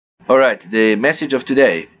All right, the message of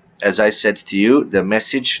today, as I said to you, the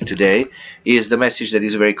message today is the message that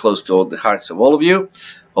is very close to the hearts of all of you,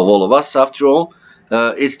 of all of us. After all,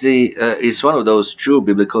 it's one of those true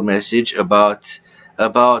biblical message about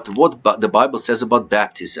what the Bible says about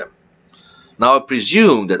baptism. Now, I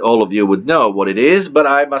presume that all of you would know what it is, but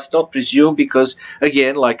I must not presume because,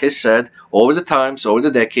 again, like I said, over the times, over the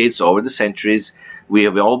decades, over the centuries, we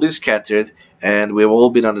have all been scattered, and we have all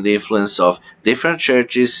been under the influence of different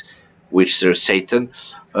churches, which serve Satan,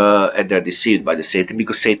 and they're deceived by the Satan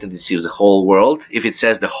because Satan deceives the whole world. If it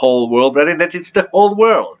says the whole world, brethren, that it's the whole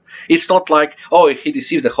world. It's not like, oh, he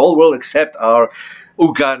deceives the whole world except our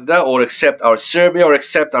Uganda, or except our Serbia, or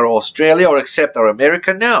except our Australia, or except our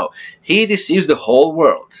America. No, he deceives the whole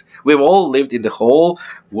world. We've all lived in the whole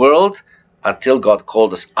world until God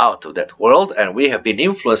called us out of that world, and we have been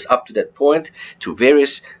influenced up to that point to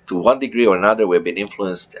one degree or another. We've been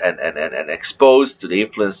influenced and exposed to the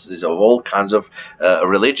influences of all kinds of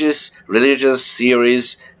religious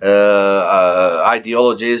theories,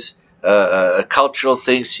 ideologies, cultural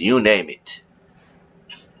things, you name it.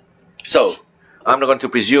 So, I'm not going to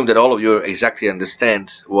presume that all of you exactly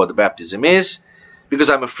understand what the baptism is, because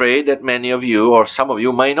I'm afraid that many of you, or some of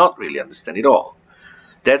you, may not really understand it all.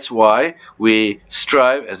 That's why we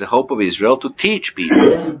strive, as the Hope of Israel, to teach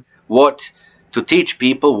people what the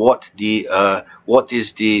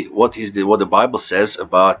Bible says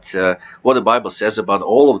about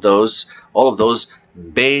all of those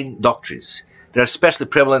main doctrines. They're especially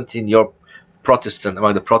prevalent in among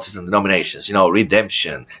the Protestant denominations. You know,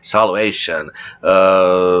 redemption, salvation,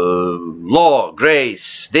 law,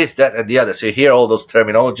 grace, this, that, and the other. So you hear all those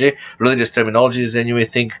religious terminologies, and you may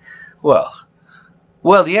think,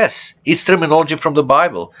 well, yes, it's terminology from the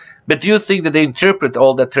Bible. But do you think that they interpret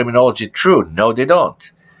all that terminology true? No, they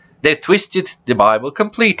don't. They twisted the Bible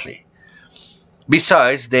completely.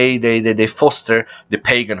 Besides, they foster the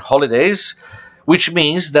pagan holidays, which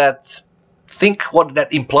means that, think what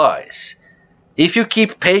that implies. If you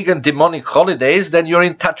keep pagan demonic holidays, then you're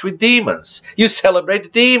in touch with demons. You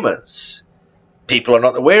celebrate demons. People are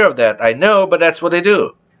not aware of that, I know, but that's what they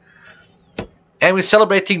do. And with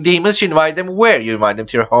celebrating demons, you invite them where? You invite them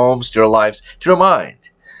to your homes, to your lives, to your mind.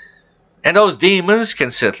 And those demons can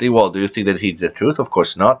certainly, do you think that he's the truth? Of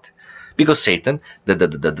course not. Because Satan,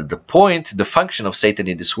 the function of Satan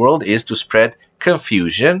in this world is to spread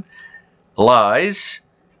confusion, lies,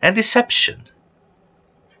 and deception.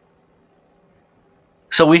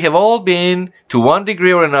 So we have all been, to one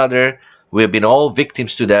degree or another, we have been all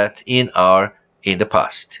victims to that in the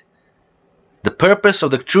past. The purpose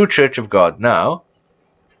of the true Church of God now,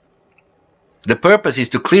 the purpose is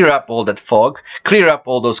to clear up all that fog, clear up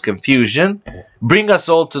all those confusion, bring us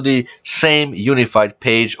all to the same unified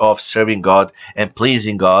page of serving God and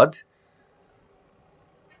pleasing God.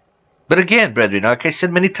 But again, brethren, like I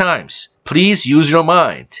said many times, please use your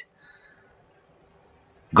mind.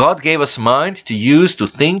 God gave us mind to use, to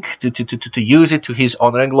think, to use it to His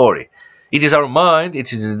honor and glory. It is our mind,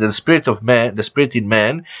 it is the spirit of man, the spirit in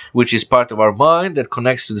man, which is part of our mind that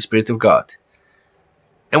connects to the Spirit of God.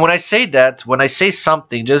 And when I say that, when I say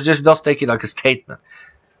something, just don't take it like a statement.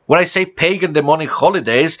 When I say pagan demonic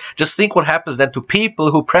holidays, just think what happens then to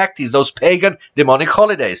people who practice those pagan demonic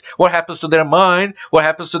holidays. What happens to their mind? What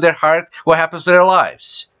happens to their heart? What happens to their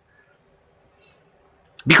lives?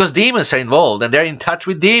 Because demons are involved, and they're in touch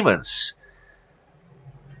with demons.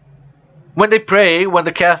 When they pray, when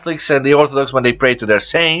the Catholics and the Orthodox, when they pray to their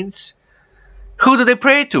saints, who do they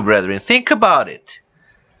pray to, brethren? Think about it.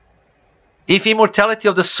 If immortality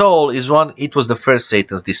of the soul is one, it was the first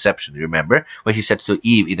Satan's deception, remember? When he said to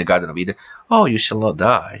Eve in the Garden of Eden, oh, you shall not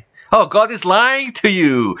die. Oh, God is lying to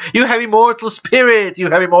you. You have immortal spirit. You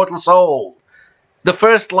have immortal soul. The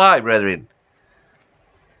first lie, brethren.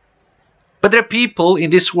 But there are people in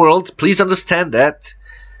this world, please understand that.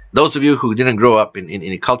 Those of you who didn't grow up in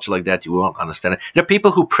a culture like that, you won't understand it. There are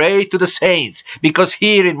people who pray to the saints, because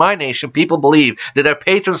here in my nation, people believe that their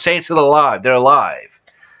patron saints are alive. They're alive.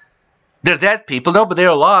 They're dead people, no, but they're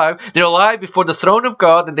alive. They're alive before the throne of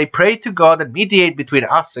God, and they pray to God and mediate between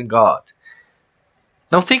us and God.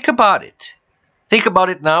 Now think about it. Think about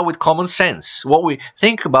it now with common sense. What we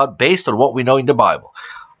think about based on what we know in the Bible.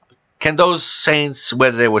 Can those saints,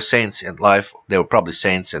 whether they were saints in life, they were probably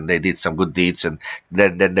saints and they did some good deeds and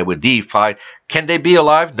then they were deified. Can they be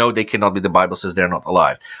alive? No, they cannot be. The Bible says they're not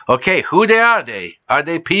alive. Okay, who are they? Are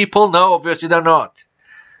they people? No, obviously they're not.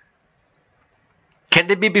 Can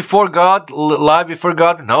they be before God, alive before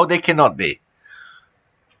God? No, they cannot be.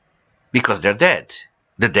 Because they're dead.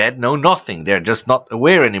 The dead know nothing. They're just not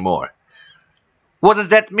aware anymore. What does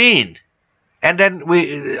that mean? And then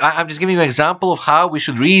I'm just giving you an example of how we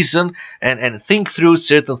should reason and think through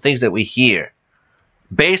certain things that we hear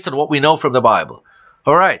based on what we know from the Bible.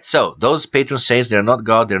 All right, so those patron saints, they're not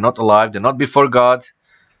God, they're not alive, they're not before God.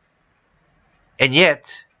 And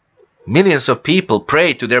yet, millions of people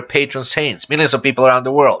pray to their patron saints. Millions of people around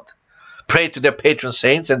the world pray to their patron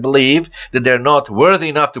saints and believe that they're not worthy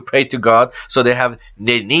enough to pray to God, so they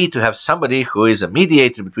need to have somebody who is a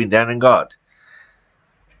mediator between them and God.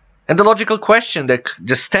 And the logical question that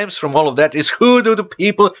just stems from all of that is, who do the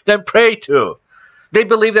people then pray to? They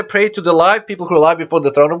believe they pray to the live people who are alive before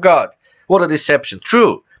the throne of God. What a deception.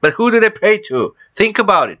 True. But who do they pray to? Think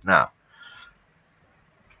about it now.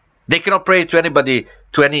 They cannot pray to anybody,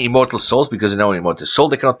 to any immortal souls, because they know immortal soul.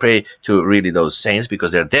 They cannot pray to really those saints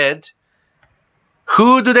because they're dead.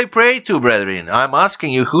 Who do they pray to, brethren? I'm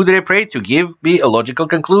asking you, who do they pray to? Give me a logical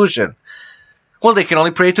conclusion. Well, they can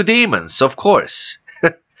only pray to demons, of course.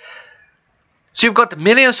 So you've got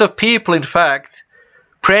millions of people, in fact,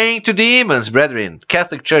 praying to demons, brethren.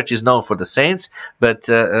 Catholic Church is known for the saints, but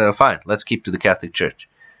fine, let's keep to the Catholic Church.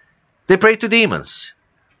 They pray to demons.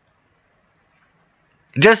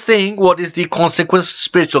 Just think, what is the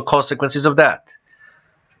spiritual consequences of that?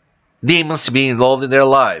 Demons to be involved in their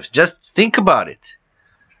lives. Just think about it.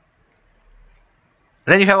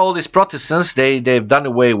 And then you have all these Protestants, they've done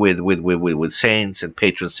away with saints and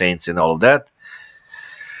patron saints and all of that.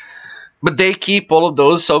 But they keep all of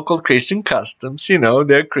those so-called Christian customs, you know,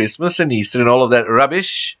 their Christmas and Easter and all of that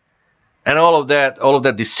rubbish. And all of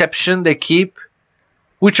that deception they keep,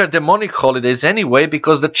 which are demonic holidays anyway,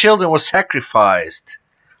 because the children were sacrificed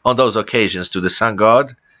on those occasions to the sun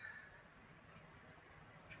god.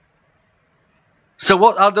 So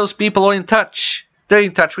what are those people all in touch? They're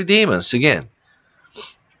in touch with demons again.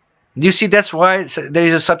 You see, that's why there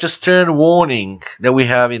is such a stern warning that we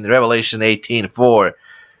have in Revelation 18:4.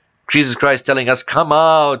 Jesus Christ telling us, come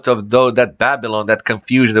out of that Babylon, that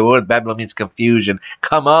confusion. The word Babylon means confusion.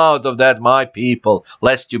 Come out of that, my people,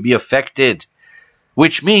 lest you be affected.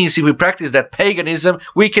 Which means if we practice that paganism,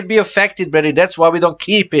 we can be affected, brother. That's why we don't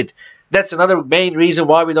keep it. That's another main reason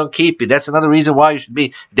why we don't keep it. That's another reason why you should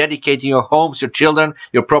be dedicating your homes, your children,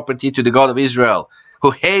 your property to the God of Israel,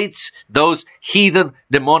 who hates those heathen,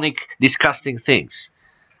 demonic, disgusting things.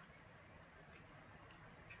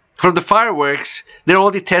 From the fireworks, they're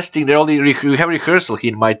all detesting. We have rehearsal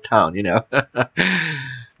here in my town, you know.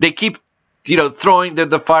 They keep, you know, throwing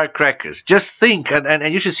the firecrackers. Just think,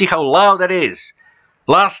 and you should see how loud that is.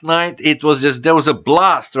 Last night, there was a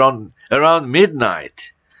blast around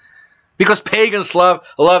midnight. Because pagans love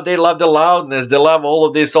the loudness. They love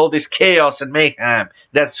all this chaos and mayhem.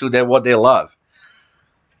 That's what they love.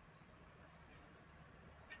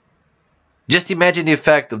 Just imagine the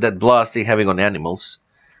effect of that blasting having on animals.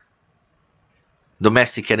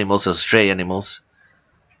 Domestic animals and stray animals.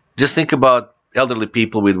 Just think about elderly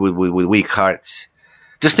people with weak hearts.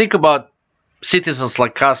 Just think about citizens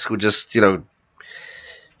like us who just, you know,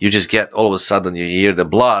 you just get all of a sudden you hear the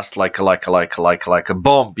blast like a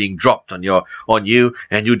bomb being dropped on you,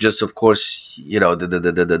 and you just, of course, you know,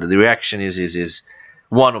 the reaction is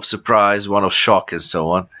one of surprise, one of shock, and so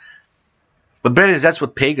on. But brethren, that's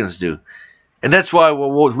what pagans do. And that's why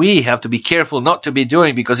what we have to be careful not to be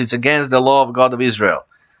doing, because it's against the law of God of Israel.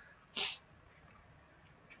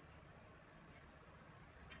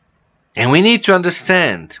 And we need to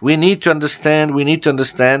understand that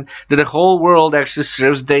the whole world actually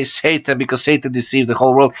serves Satan, because Satan deceives the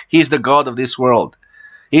whole world. He's the God of this world.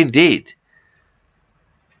 Indeed.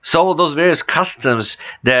 So all those various customs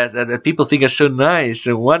that people think are so nice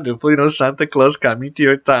and wonderful, you know, Santa Claus coming to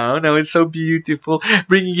your town, oh, it's so beautiful,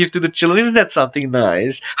 bringing gifts to the children, isn't that something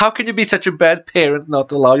nice? How can you be such a bad parent not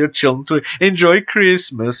to allow your children to enjoy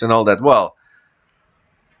Christmas and all that? Well,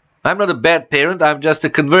 I'm not a bad parent, I'm just a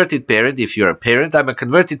converted parent. If you're a parent, I'm a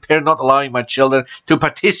converted parent, not allowing my children to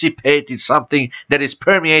participate in something that is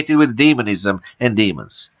permeated with demonism and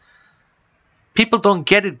demons. People don't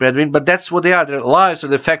get it, brethren, but that's what they are. Their lives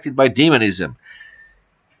are affected by demonism.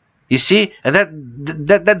 You see, and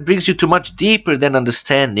that brings you to much deeper than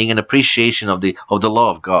understanding and appreciation of the law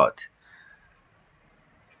of God.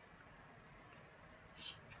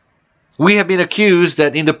 We have been accused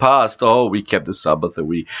that in the past, oh, we kept the Sabbath, and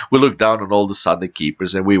we looked down on all the Sunday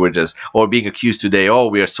keepers, and we were just, or being accused today, oh,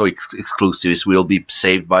 we are so exclusivist, we'll be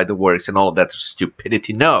saved by the works, and all of that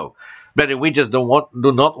stupidity. No. But we just do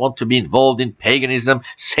not want to be involved in paganism,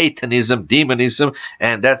 Satanism, demonism,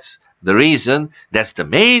 and that's the reason, that's the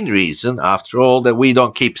main reason, after all, that we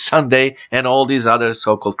don't keep Sunday and all these other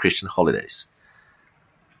so-called Christian holidays,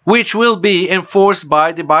 which will be enforced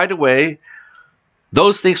by the way,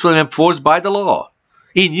 those things will be enforced by the law.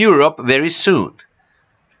 in Europe very soon.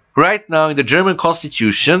 Right now in the German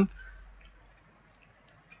Constitution,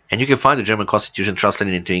 and you can find the German Constitution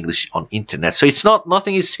translated into English on internet. So it's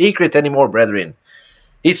nothing is secret anymore, brethren.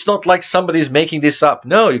 It's not like somebody's making this up.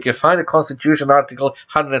 No, you can find the Constitution Article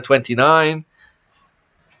 129,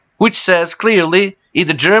 which says clearly in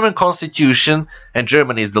the German Constitution, and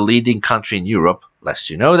Germany is the leading country in Europe, lest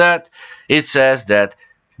you know that, it says that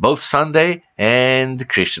both Sunday and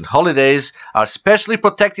Christian holidays are specially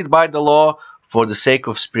protected by the law for the sake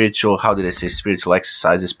of spiritual, how did I say, spiritual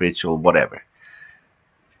exercises, spiritual whatever.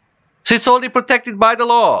 So it's already protected by the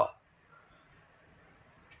law.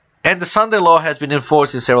 And the Sunday law has been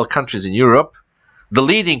enforced in several countries in Europe. The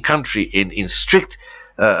leading country in strict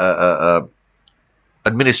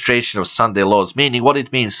administration of Sunday laws, meaning what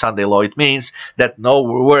it means, Sunday law, it means that no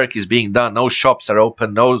work is being done, no shops are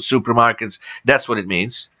open, no supermarkets. That's what it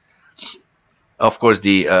means. Of course,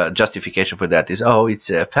 the justification for that is, oh, it's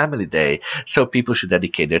a family day, so people should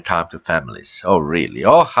dedicate their time to families. Oh, really?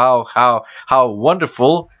 Oh, how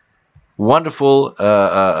wonderful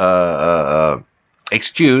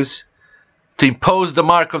excuse to impose the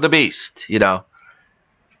mark of the beast, you know.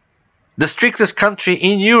 The strictest country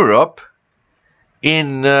in Europe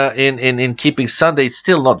in keeping Sunday, it's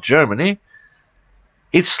still not Germany.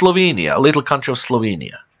 It's Slovenia, a little country of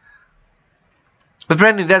Slovenia. But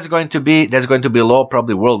Brendan, there's going to be a law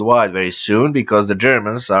probably worldwide very soon, because the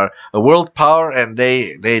Germans are a world power, and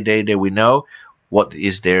we know what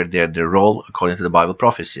is their role according to the Bible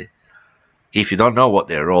prophecy. If you don't know what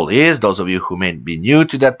their role is, those of you who may be new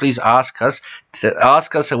to that, please ask us.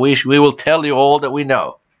 And we will tell you all that we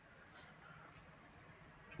know.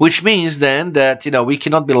 Which means then that, you know, we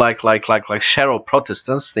cannot be like shallow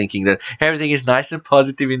Protestants, thinking that everything is nice and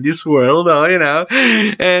positive in this world, oh, you know,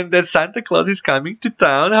 and that Santa Claus is coming to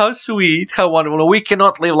town. How sweet, how wonderful. We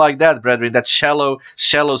cannot live like that, brethren. That shallow,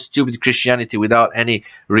 stupid Christianity without any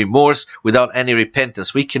remorse, without any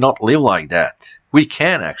repentance. We cannot live like that. We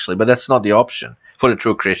can actually, but that's not the option for the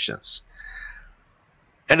true Christians.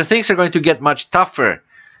 And the things are going to get much tougher,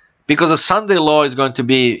 because the Sunday law is going to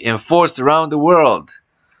be enforced around the world.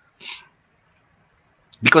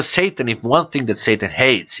 Because Satan, if one thing that Satan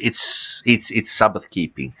hates, it's Sabbath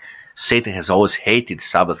keeping. Satan has always hated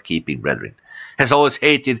Sabbath keeping, brethren. Has always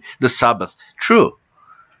hated the Sabbath. True.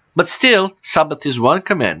 But still, Sabbath is one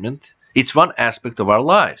commandment. It's one aspect of our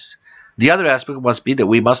lives. The other aspect must be that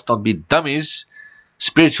we must not be dummies,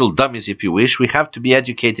 spiritual dummies if you wish. We have to be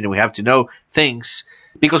educated and we have to know things.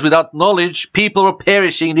 Because without knowledge, people were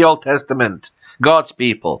perishing in the Old Testament. God's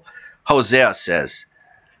people. Hosea says.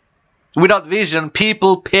 Without vision,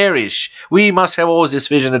 people perish. We must have always this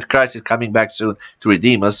vision that Christ is coming back soon to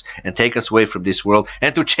redeem us and take us away from this world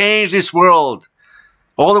and to change this world.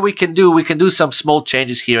 All that we can do some small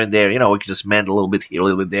changes here and there. You know, we can just mend a little bit here, a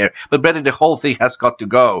little bit there. But brethren, the whole thing has got to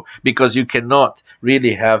go, because you cannot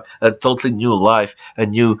really have a totally new life, a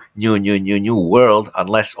new world,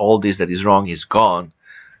 unless all this that is wrong is gone.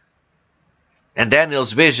 And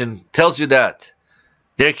Daniel's vision tells you that.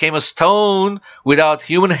 There came a stone without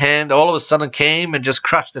human hand, all of a sudden came and just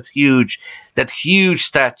crushed that huge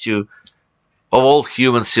statue of all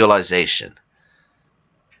human civilization.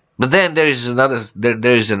 But then there is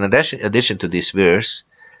an addition to this verse,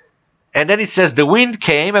 and then it says, the wind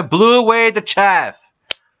came and blew away the chaff.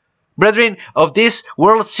 Brethren, of this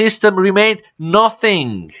world system remained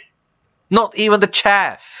nothing, not even the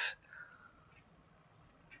chaff.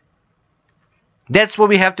 That's what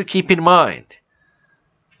we have to keep in mind.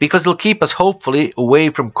 Because it'll keep us, hopefully, away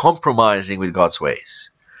from compromising with God's ways.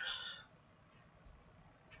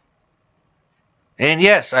 And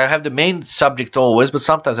yes, I have the main subject always, but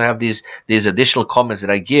sometimes I have these additional comments that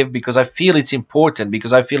I give because I feel it's important.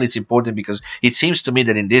 Because it seems to me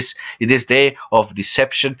that in this day of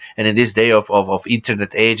deception, and in this day of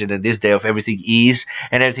internet age, and in this day of everything ease,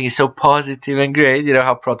 and everything is so positive and great, you know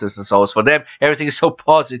how Protestants always, for them, everything is so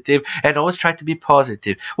positive, and always try to be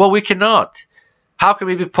positive. Well, we cannot. How can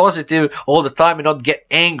we be positive all the time and not get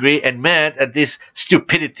angry and mad at this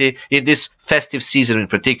stupidity in this festive season in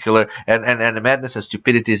particular, and the madness and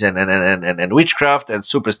stupidities and witchcraft and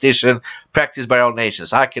superstition practiced by our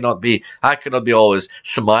nations? I cannot be always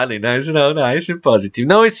smiling, nice and positive.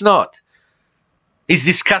 No, it's not. It's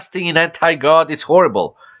disgusting and anti-God. It's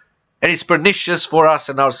horrible. And it's pernicious for us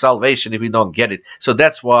and our salvation if we don't get it. So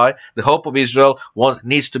that's why the Hope of Israel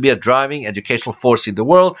needs to be a driving educational force in the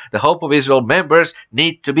world. The Hope of Israel members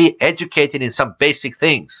need to be educated in some basic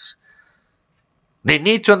things. They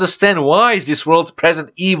need to understand why is this world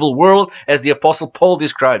present evil world, as the Apostle Paul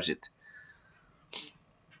describes it.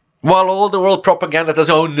 While all the world propaganda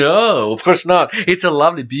says, oh no, of course not. It's a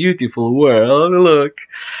lovely, beautiful world. Look,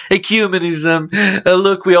 ecumenism.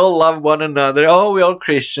 Look, we all love one another. Oh, we're all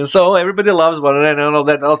Christians. So everybody loves one another. And all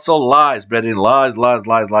that. That's all lies, brethren. Lies, lies,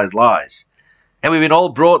 lies, lies, lies. And we've been all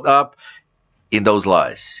brought up in those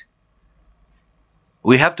lies.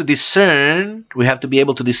 We have to discern. We have to be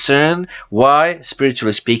able to discern why,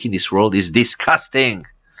 spiritually speaking, this world is disgusting.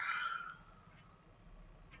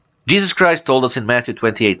 Jesus Christ told us in Matthew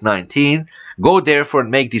 28:19, go therefore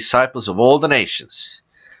and make disciples of all the nations.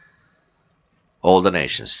 All the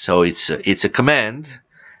nations. So it's a command,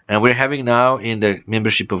 and we're having now in the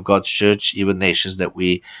membership of God's church even nations that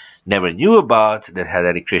we never knew about that had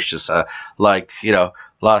any Christians. Like,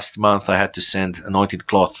 last month I had to send anointed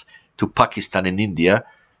cloth to Pakistan and India.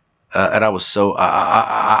 And I was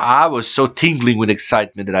so tingling with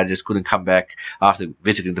excitement that I just couldn't come back after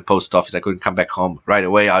visiting the post office. I couldn't come back home right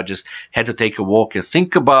away. I just had to take a walk and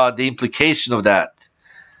think about the implication of that,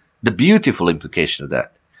 the beautiful implication of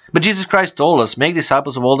that. But Jesus Christ told us, make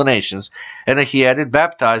disciples of all the nations, and then he added,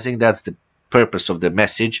 baptizing, that's the purpose of the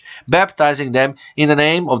message, baptizing them in the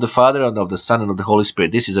name of the Father and of the Son and of the Holy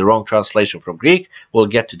Spirit. This is a wrong translation from Greek. We'll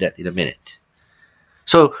get to that in a minute.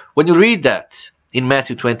 So when you read that, in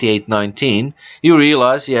Matthew 28:19, you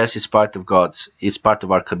realize, yes, it's part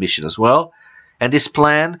of our commission as well. And this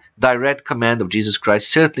plan, direct command of Jesus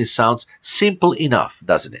Christ certainly sounds simple enough,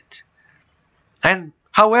 doesn't it? And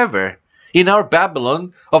however, in our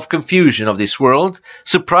Babylon of confusion of this world,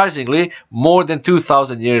 surprisingly, more than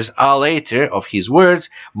 2,000 years later of his words,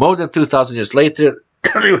 more than 2,000 years later,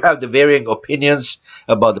 you have the varying opinions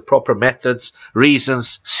about the proper methods,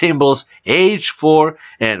 reasons, symbols, age for,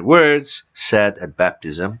 and words said at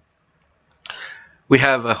baptism. We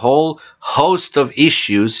have a whole host of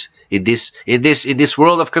issues in this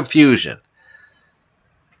world of confusion.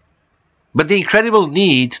 But the incredible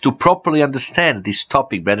need to properly understand this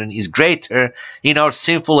topic, brethren, is greater in our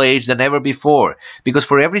sinful age than ever before. Because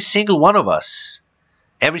for every single one of us,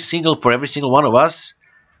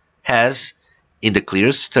 has, in the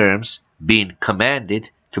clearest terms, been commanded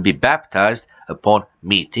to be baptized upon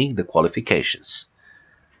meeting the qualifications.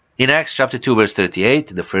 In Acts chapter 2 verse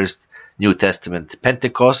 38, the first New Testament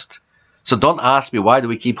Pentecost, so don't ask me why do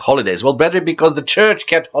we keep holidays. Well, brethren, because the church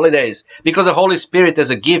kept holidays, because the Holy Spirit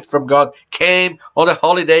as a gift from God came on a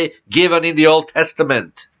holiday given in the Old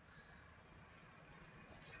Testament.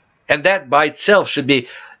 And that by itself should be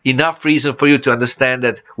enough reason for you to understand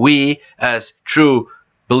that we as true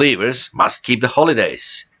believers must keep the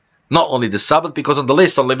holidays. Not only the Sabbath, because on the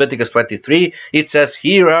list on Leviticus 23, it says,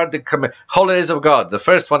 here are the holidays of God. The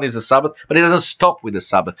first one is the Sabbath, but it doesn't stop with the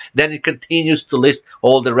Sabbath. Then it continues to list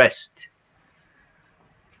all the rest.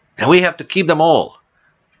 And we have to keep them all,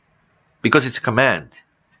 because it's a command.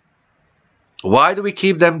 Why do we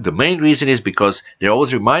keep them? The main reason is because they're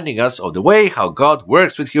always reminding us of the way how God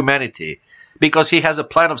works with humanity. Because he has a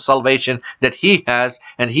plan of salvation that he has,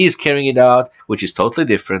 and he is carrying it out, which is totally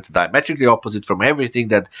different, diametrically opposite from everything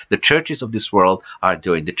that the churches of this world are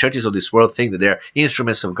doing. The churches of this world think that they're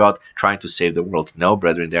instruments of God trying to save the world. No,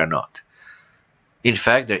 brethren, they are not. In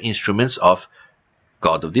fact, they're instruments of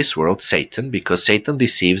God of this world, Satan, because Satan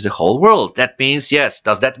deceives the whole world. That means, yes.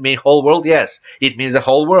 Does that mean whole world? Yes. It means the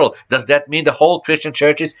whole world. Does that mean the whole Christian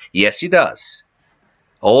churches? Yes, it does.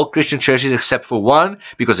 All Christian churches except for one,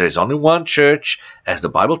 because there is only one church, as the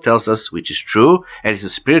Bible tells us, which is true, and it's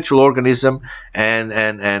a spiritual organism, and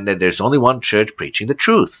there's only one church preaching the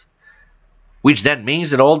truth, which then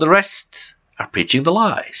means that all the rest are preaching the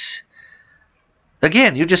lies.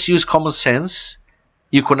 Again, you just use common sense,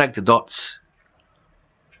 you connect the dots,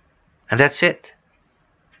 and that's it.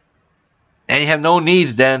 And you have no need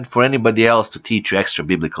then for anybody else to teach you extra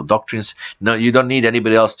biblical doctrines. No, you don't need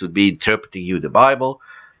anybody else to be interpreting you the Bible.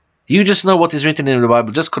 You just know what is written in the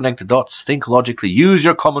Bible. Just connect the dots. Think logically. Use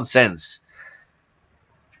your common sense.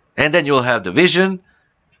 And then you'll have the vision.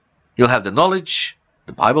 You'll have the knowledge,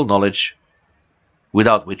 the Bible knowledge,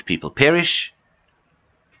 without which people perish.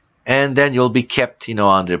 And then you'll be kept,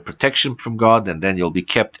 under protection from God. And then you'll be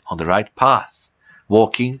kept on the right path,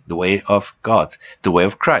 walking the way of God, the way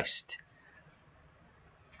of Christ.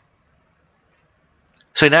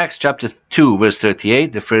 So in Acts chapter 2, verse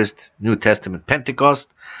 38, the first New Testament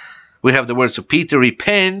Pentecost, we have the words of Peter,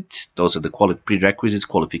 repent, those are the prerequisites,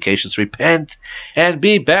 qualifications, repent, and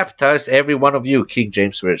be baptized, every one of you. King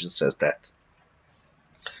James Version says that.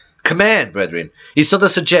 Command, brethren. It's not a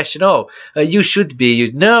suggestion, you should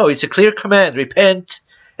be. No, it's a clear command, repent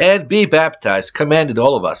and be baptized. Commanded,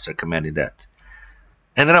 all of us are commanded that.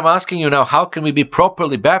 And then I'm asking you now, how can we be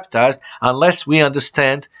properly baptized unless we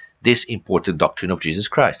understand this important doctrine of Jesus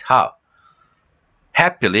Christ? How?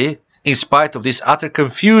 Happily, in spite of this utter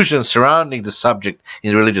confusion surrounding the subject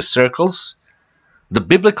in religious circles, the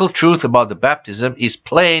biblical truth about the baptism is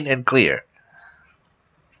plain and clear.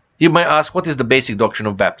 You may ask, what is the basic doctrine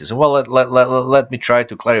of baptism? Well, let me try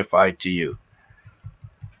to clarify it to you.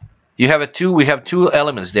 We have two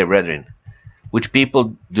elements there, brethren, which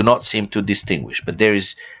people do not seem to distinguish. But there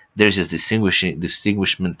is this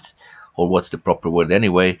distinguishment, or what's the proper word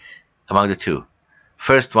anyway, among the two.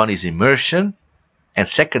 First one is immersion, and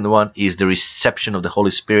second one is the reception of the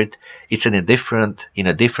Holy Spirit. It's in a different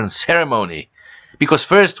ceremony. Because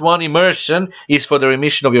first one, immersion, is for the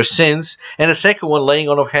remission of your sins, and the second one, laying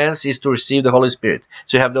on of hands, is to receive the Holy Spirit.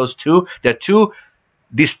 So you have those two. They're two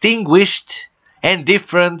distinguished and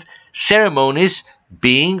different ceremonies,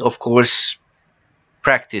 being, of course,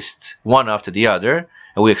 practiced one after the other.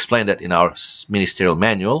 And we explain that in our ministerial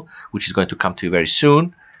manual, which is going to come to you very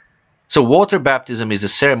soon. So water baptism is the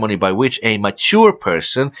ceremony by which a mature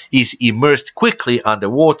person is immersed quickly under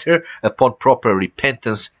water upon proper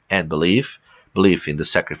repentance and belief in the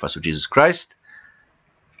sacrifice of Jesus Christ,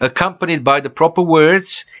 accompanied by the proper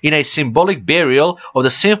words in a symbolic burial of the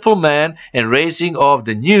sinful man and raising of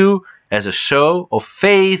the new as a show of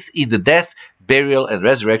faith in the death, burial, and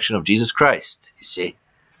resurrection of Jesus Christ. You see?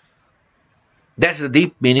 That's the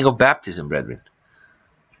deep meaning of baptism, brethren.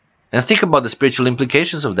 And think about the spiritual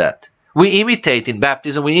implications of that. We imitate in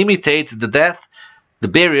baptism, we imitate the death, the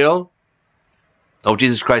burial of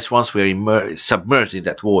Jesus Christ once we're submerged in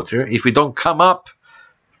that water. If we don't come up,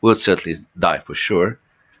 we'll certainly die for sure.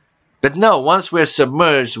 But no, once we're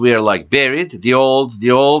submerged, we are like buried. The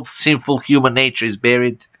old sinful human nature is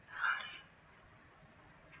buried.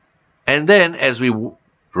 And then as we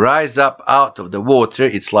rise up out of the water,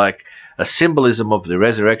 it's like a symbolism of the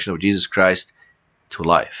resurrection of Jesus Christ to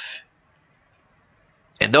life.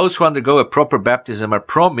 And those who undergo a proper baptism are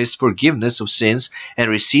promised forgiveness of sins and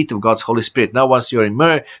receipt of God's Holy Spirit. Now, once you're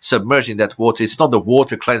submerged in that water, it's not the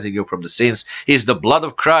water cleansing you from the sins. It's the blood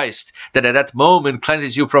of Christ that at that moment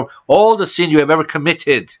cleanses you from all the sin you have ever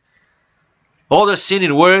committed. All the sin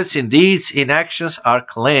in words, in deeds, in actions are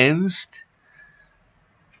cleansed.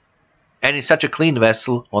 And in such a clean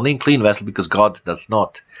vessel, only in clean vessel, because God does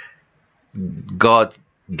not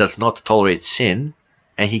tolerate sin.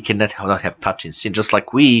 And he cannot have touch in sin, just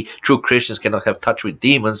like we, true Christians, cannot have touch with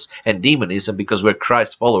demons and demonism because we're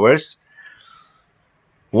Christ followers.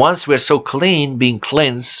 Once we're so clean, being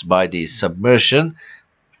cleansed by the submersion,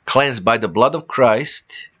 cleansed by the blood of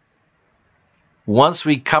Christ, once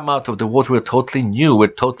we come out of the water, we're totally new, we're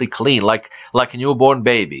totally clean, like a newborn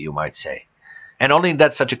baby, you might say. And only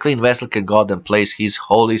in such a clean vessel can God then place His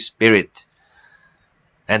Holy Spirit.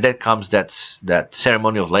 And that comes that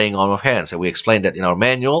ceremony of laying on of hands. And we explained that in our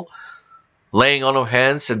manual. Laying on of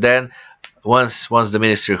hands, and then once the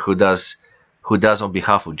minister who does on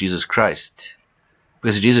behalf of Jesus Christ.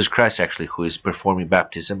 Because it's Jesus Christ actually who is performing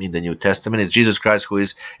baptism in the New Testament. It's Jesus Christ who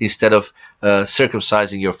is, instead of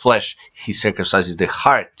circumcising your flesh, He circumcises the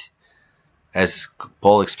heart, as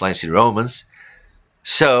Paul explains in Romans.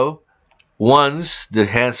 So once the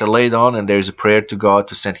hands are laid on and there is a prayer to God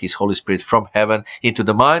to send His Holy Spirit from heaven into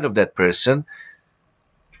the mind of that person,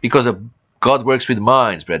 because God works with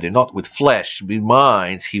minds, brethren, not with flesh. With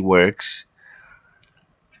minds He works.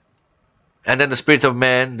 And then the Spirit of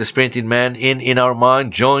man, the Spirit in man, in our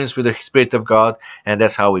mind, joins with the Spirit of God, and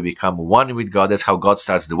that's how we become one with God. That's how God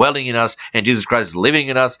starts dwelling in us, and Jesus Christ is living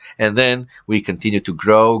in us, and then we continue to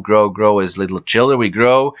grow as little children. We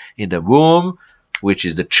grow in the womb, which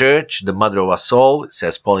is the church, the mother of us all,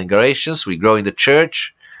 says Paul in Galatians. We grow in the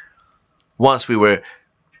church. Once we were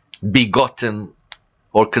begotten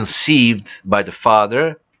or conceived by the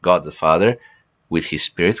Father, God the Father, with His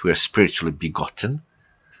Spirit, we are spiritually begotten.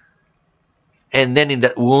 And then in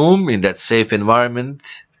that womb, in that safe environment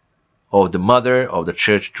of the mother of the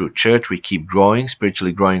church, true church, we keep growing,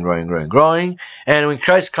 spiritually growing. And when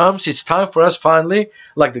Christ comes, it's time for us finally,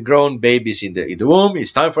 like the grown babies in the womb,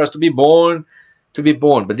 it's time for us to be born.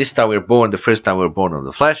 But this time we're born, the first time we're born of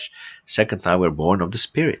the flesh, second time we're born of the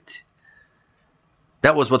Spirit.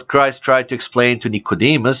 That was what Christ tried to explain to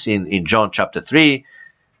Nicodemus in John chapter 3.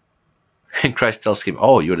 And Christ tells him,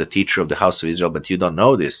 oh, you're the teacher of the house of Israel, but you don't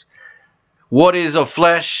know this. What is of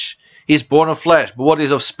flesh is born of flesh, but what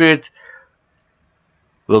is of Spirit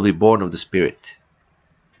will be born of the Spirit.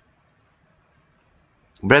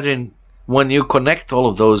 Brethren, when you connect all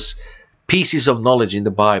of those pieces of knowledge in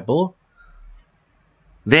the Bible,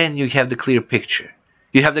 then you have the clear picture.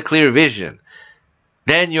 You have the clear vision.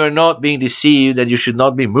 Then you're not being deceived, and you should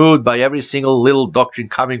not be moved by every single little doctrine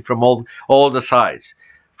coming from all the sides.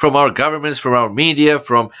 from our governments, from our media,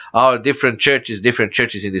 from our different churches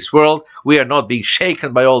in this world. We are not being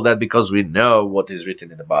shaken by all that because we know what is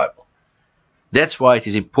written in the Bible. That's why it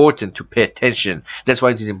is important to pay attention. That's why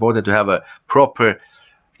it is important to have a proper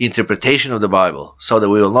interpretation of the Bible, so that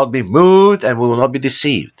we will not be moved and we will not be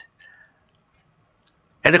deceived.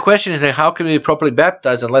 And the question is then, how can we be properly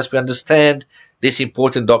baptized unless we understand this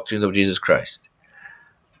important doctrine of Jesus Christ?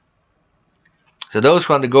 So those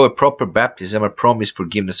who undergo a proper baptism are promised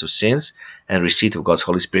forgiveness of sins and receipt of God's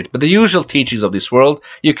Holy Spirit. But the usual teachings of this world,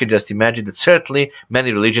 you can just imagine that certainly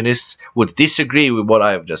many religionists would disagree with what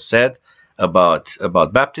I have just said about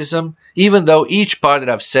baptism, even though each part that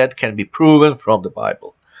I've said can be proven from the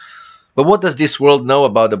Bible. But what does this world know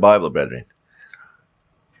about the Bible, brethren?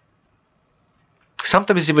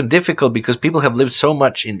 Sometimes it's even difficult because people have lived so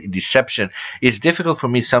much in deception. It's difficult for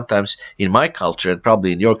me sometimes in my culture, and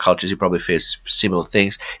probably in your cultures, you probably face similar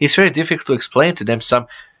things. It's very difficult to explain to them some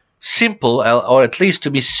simple, or at least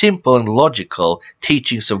to be simple and logical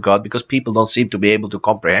teachings of God, because people don't seem to be able to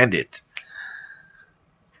comprehend it.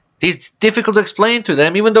 It's difficult to explain to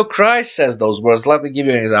them, even though Christ says those words. Let me give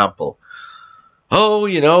you an example. Oh,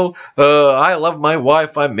 I love my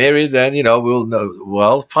wife, I'm married, and, we'll know.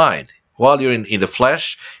 Well, fine. While you're in the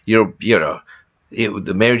flesh,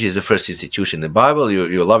 the marriage is the first institution in the Bible.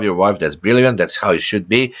 You love your wife. That's brilliant. That's how it should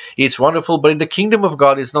be. It's wonderful. But in the kingdom of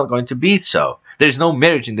God, it's not going to be so. There is no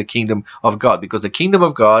marriage in the kingdom of God, because the kingdom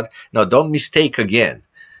of God, now don't mistake again,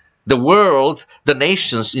 the world, the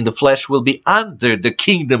nations in the flesh will be under the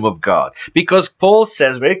kingdom of God, because Paul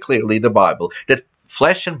says very clearly in the Bible that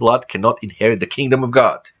flesh and blood cannot inherit the kingdom of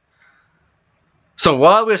God. So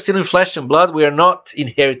while we're still in flesh and blood, we are not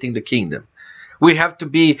inheriting the kingdom. We have to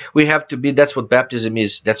be, that's what baptism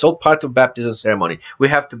is. That's all part of baptism ceremony. We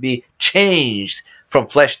have to be changed from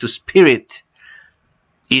flesh to spirit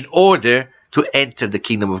in order to enter the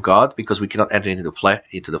kingdom of God, because we cannot enter into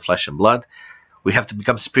the flesh and blood. We have to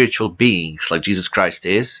become spiritual beings like Jesus Christ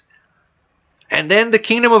is. And then the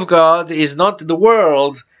kingdom of God is not the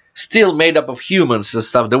world, still made up of humans and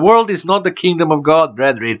stuff. The world is not the kingdom of God,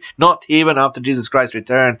 brethren, not even after Jesus Christ's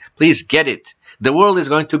return. Please get it. The world is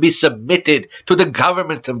going to be submitted to the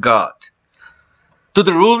government of God, to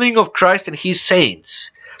the ruling of Christ and his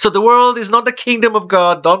saints. So the world is not the kingdom of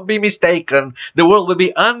God. Don't be mistaken. The world will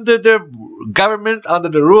be under the government, under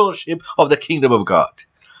the rulership of the kingdom of God.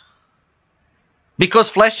 Because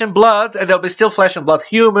flesh and blood, and there'll be still flesh and blood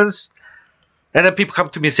humans. And then people come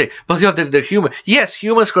to me and say, but they're human. Yes,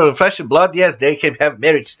 humans who are in flesh and blood, yes, they can have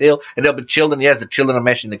marriage still, and there'll be children. Yes, the children are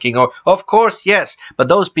mentioned in the kingdom. Of course, yes. But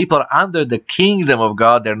those people are under the kingdom of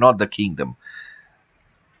God. They're not the kingdom.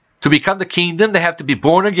 To become the kingdom, they have to be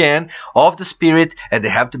born again of the Spirit, and they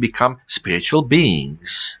have to become spiritual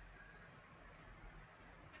beings.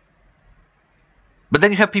 But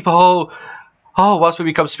then you have people, once we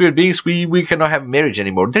become spirit beings, we cannot have marriage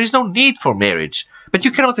anymore. There is no need for marriage. But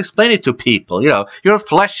you cannot explain it to people. You're not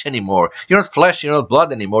flesh anymore. You're not flesh, you're not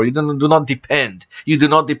blood anymore. You do not depend. You do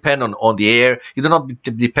not depend on the air. You do not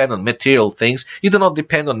depend on material things. You do not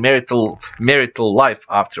depend on marital life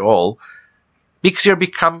after all. Because you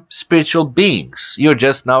become spiritual beings. You're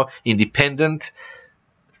just now independent,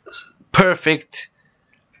 perfect,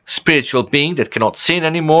 spiritual being that cannot sin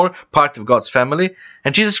anymore, part of God's family.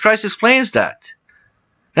 And Jesus Christ explains that.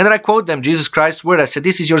 And then I quote them, Jesus Christ's word. I said,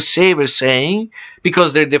 this is your Savior saying,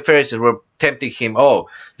 because the Pharisees were tempting him. Oh,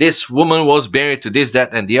 this woman was married to this,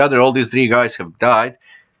 that, and the other. All these three guys have died.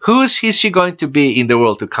 Who is she going to be in the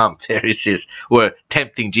world to come? Pharisees were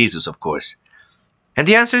tempting Jesus, of course. And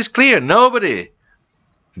the answer is clear. Nobody.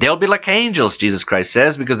 They'll be like angels, Jesus Christ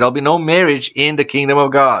says, because there'll be no marriage in the kingdom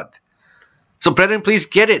of God. So, brethren, please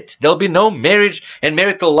get it. There'll be no marriage and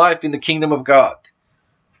marital life in the kingdom of God.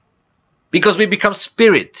 Because we become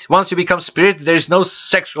spirit. Once you become spirit, there is no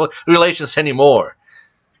sexual relations anymore.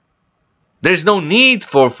 There is no need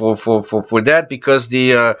for that, because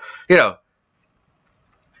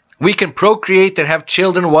we can procreate and have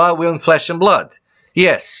children while we're in flesh and blood.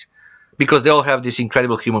 Yes, because they all have this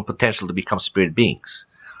incredible human potential to become spirit beings.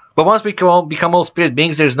 But once we become all spirit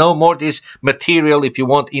beings, there's no more this material, if you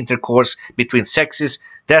want, intercourse between sexes.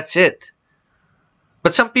 That's it.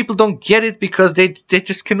 But some people don't get it because they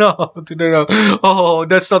just cannot. Oh,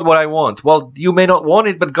 that's not what I want. Well, you may not want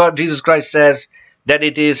it, but Jesus Christ says that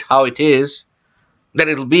it is how it is, that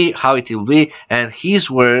it'll be how it will be, and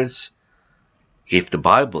his words, if the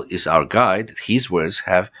Bible is our guide, his words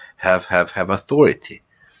have authority.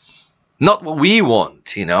 Not what we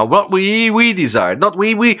want, what we desire, not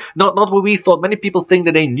what we thought. Many people think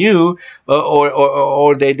that they knew,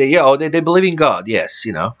 or they believe in God, yes,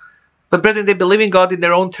 But brethren, they believe in God in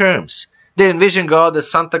their own terms. They envision God as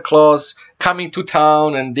Santa Claus coming to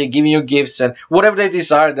town and they're giving you gifts and whatever they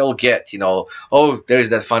desire they'll get, you know. Oh, there is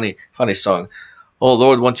that funny song. Oh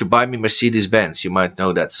Lord, won't you buy me Mercedes-Benz? You might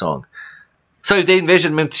know that song. So if they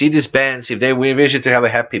envision Mercedes-Benz, if they envision to have a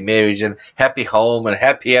happy marriage and happy home and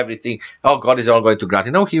happy everything, oh, God is all going to grant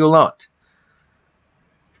it. No, He will not.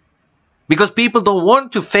 Because people don't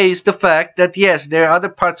want to face the fact that, yes, there are other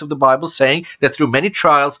parts of the Bible saying that through many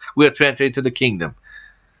trials we are to enter into the kingdom.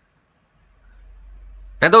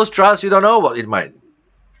 And those trials, you don't know what it might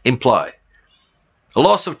imply.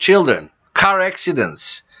 Loss of children, car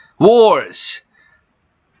accidents, wars,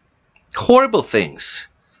 horrible things.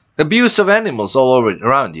 Abuse of animals all over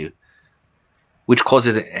around you, which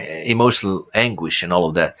causes emotional anguish and all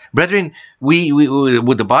of that. Brethren,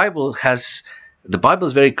 with the Bible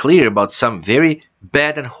is very clear about some very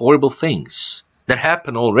bad and horrible things that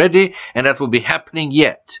happen already and that will be happening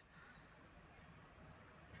yet.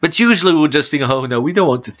 But usually we'll just think, oh no, we don't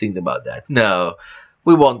want to think about that. No,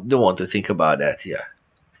 we don't want to think about that here.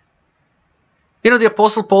 You know, the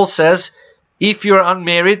Apostle Paul says, if you're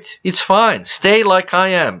unmarried, it's fine. Stay like I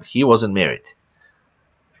am. He wasn't married.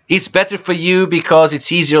 It's better for you because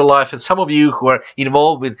it's easier life. And some of you who are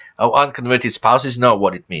involved with unconverted spouses know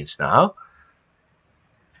what it means now.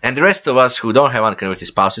 And the rest of us who don't have unconverted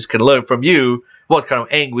spouses can learn from you what kind of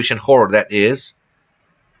anguish and horror that is.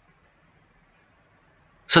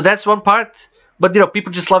 So that's one part. But, you know,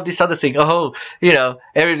 people just love this other thing. Oh, you know,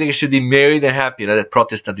 everything should be married and happy. You know, that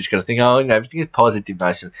Protestantish kind of thing. Oh, you know, everything is positive,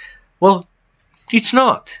 nice. Well, it's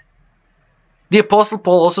not. The Apostle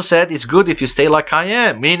Paul also said it's good if you stay like I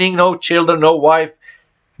am, meaning no children, no wife,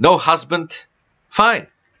 no husband. Fine.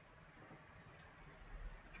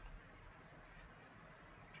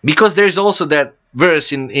 Because there is also that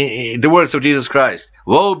verse in the words of Jesus Christ.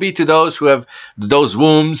 Woe be to those who have those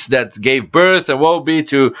wombs that gave birth, and woe be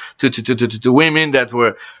to women that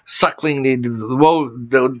were suckling, woe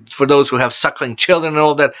for those who have suckling children and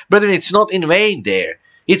all that. Brethren, it's not in vain there.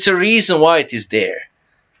 It's a reason why it is there.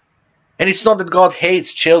 And it's not that God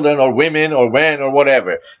hates children or women or men or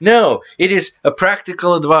whatever. No, it is a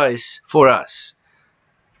practical advice for us.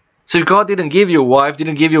 So if God didn't give you a wife,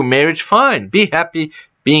 didn't give you marriage, fine. Be happy.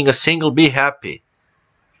 Being a single, be happy.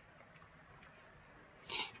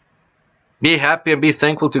 Be happy and be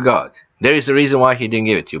thankful to God. There is a reason why He didn't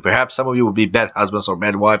give it to you. Perhaps some of you will be bad husbands or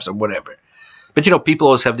bad wives or whatever. But you know, people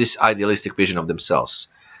always have this idealistic vision of themselves.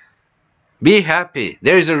 Be happy.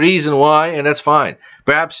 There is a reason why, and that's fine.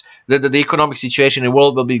 Perhaps the economic situation in the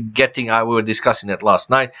world will be getting, we were discussing that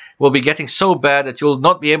last night, will be getting so bad that you'll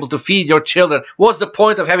not be able to feed your children. What's the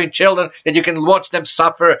point of having children that you can watch them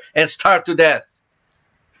suffer and starve to death?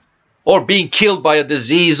 Or being killed by a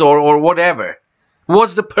disease or whatever.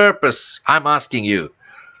 What's the purpose? I'm asking you.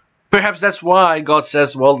 Perhaps that's why God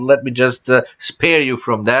says, well, let me just spare you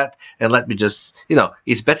from that, and let me just, you know,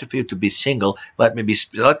 it's better for you to be single. Let me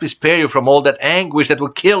spare you from all that anguish that will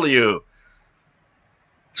kill you.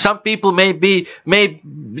 Some people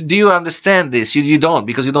do you understand this? You don't,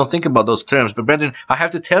 because you don't think about those terms. But brethren, I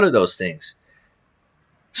have to tell you those things.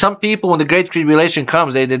 Some people, when the Great Tribulation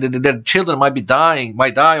comes, their children might die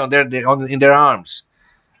in their arms.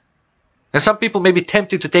 And some people may be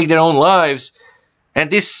tempted to take their own lives, and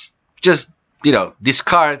this just, you know,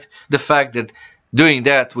 discard the fact that doing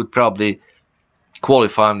that would probably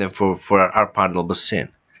qualify them for unpardonable sin.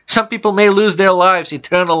 Some people may lose their lives,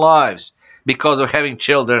 eternal lives, because of having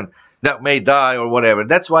children that may die or whatever.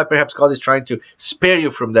 That's why perhaps God is trying to spare you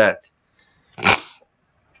from that.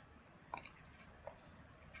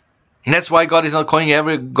 And that's why God is not calling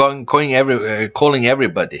everybody.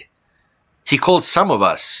 He called some of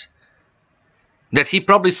us. That He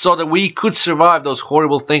probably saw that we could survive those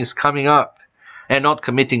horrible things coming up and not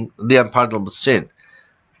committing the unpardonable sin.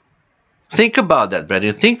 Think about that,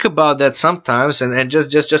 brethren. Think about that sometimes, and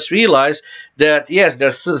just realize that, yes, there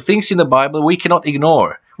are things in the Bible we cannot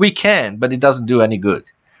ignore. We can, but it doesn't do any good.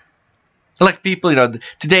 Like people, you know,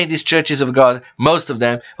 today in these churches of God, most of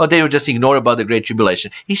them, they will just ignore about the Great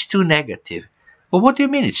Tribulation. It's too negative. Well, what do you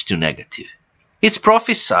mean it's too negative? It's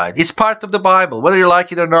prophesied. It's part of the Bible, whether you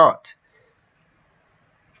like it or not.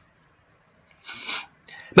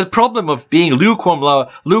 But the problem of being lukewarm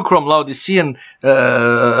Laodicean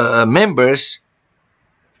members,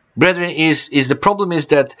 brethren, is the problem is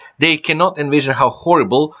that they cannot envision how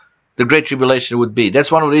horrible the Great Tribulation would be.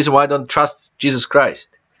 That's one of the reasons why I don't trust Jesus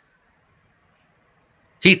Christ.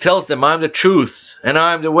 He tells them, I'm the truth and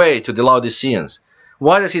I'm the way, to the Laodiceans.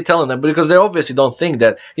 Why does He tell them? Because they obviously don't think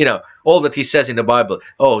that, you know, all that He says in the Bible,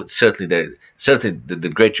 certainly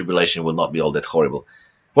the Great Tribulation will not be all that horrible.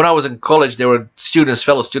 When I was in college, there were students,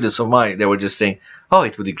 fellow students of mine, they were just saying, oh,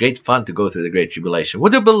 it would be great fun to go through the Great Tribulation.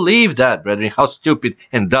 Would you believe that, brethren, how stupid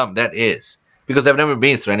and dumb that is? Because they've never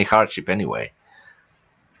been through any hardship anyway.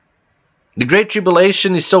 The Great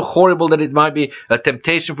Tribulation is so horrible that it might be a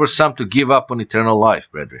temptation for some to give up on eternal life,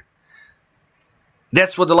 brethren.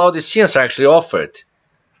 That's what the Laodiceans actually offered.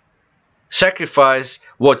 Sacrifice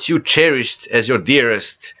what you cherished as your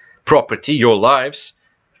dearest property, your lives.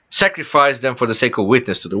 Sacrifice them for the sake of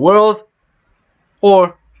witness to the world,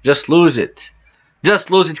 or just lose it.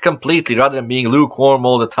 Just lose it completely rather than being lukewarm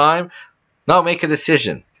all the time. Now make a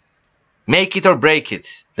decision. Make it or break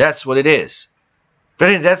it. That's what it is.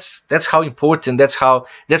 Brethren, that's how important, that's how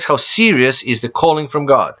serious is the calling from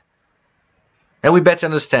God. And we better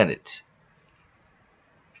understand it.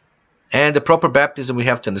 And the proper baptism we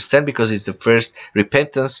have to understand, because it's the first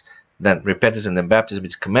repentance, then repentance and then baptism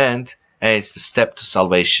is command, and it's the step to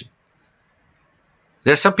salvation.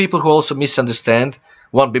 There are some people who also misunderstand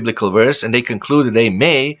one biblical verse, and they conclude that they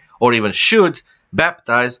may or even should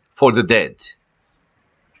baptize for the dead.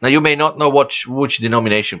 Now you may not know which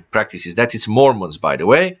denomination practices that. It's Mormons, by the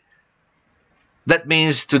way. That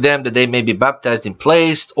means to them that they may be baptized in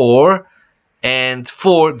place and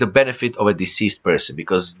for the benefit of a deceased person,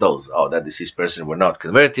 because that deceased person were not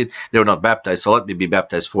converted, they were not baptized, so let me be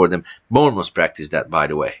baptized for them. Mormons practice that, by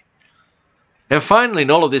the way. And finally,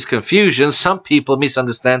 in all of this confusion, some people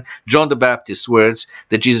misunderstand John the Baptist's words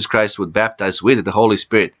that Jesus Christ would baptize with the Holy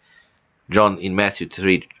Spirit. John in Matthew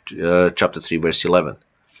 3, chapter 3, verse 11.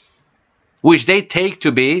 Which they take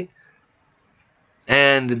to be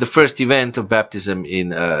and the first event of baptism in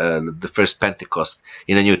the first Pentecost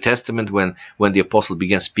in the New Testament, when the apostle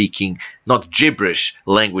began speaking not gibberish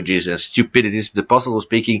languages and stupidities, the apostle was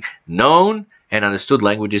speaking known and understood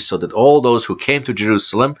languages, so that all those who came to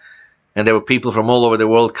Jerusalem, and there were people from all over the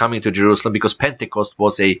world coming to Jerusalem, because Pentecost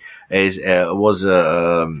was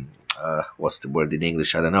what's the word in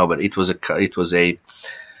English? I don't know, but it was a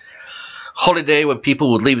holiday when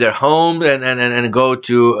people would leave their home and go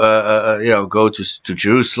to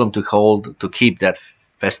Jerusalem to keep that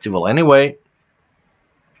festival anyway.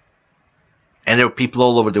 And there were people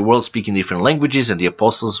all over the world speaking different languages, and the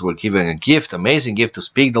apostles were given a gift, amazing gift, to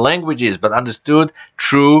speak the languages, but understood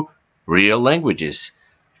true, real languages.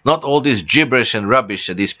 Not all this gibberish and rubbish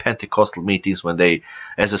at these Pentecostal meetings when they,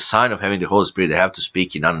 as a sign of having the Holy Spirit, they have to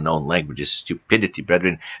speak in unknown languages. Stupidity,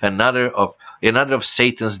 brethren. Another of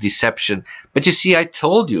Satan's deception. But you see, I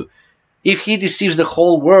told you, if he deceives the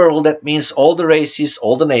whole world, that means all the races,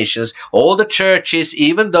 all the nations, all the churches,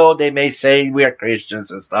 even though they may say we are Christians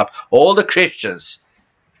and stuff, all the Christians,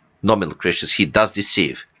 nominal Christians, he does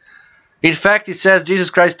deceive. In fact, it says, Jesus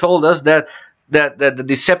Christ told us that the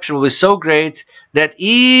deception will be so great that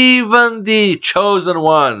even the chosen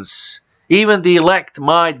ones, even the elect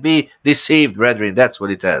might be deceived, brethren. That's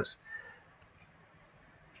what it says.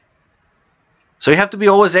 So you have to be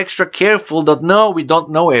always extra careful that no, we don't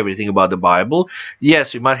know everything about the Bible.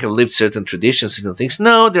 Yes, we might have lived certain traditions, certain things.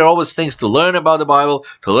 No, there are always things to learn about the Bible,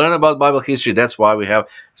 to learn about Bible history. That's why we have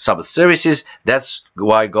Sabbath services. That's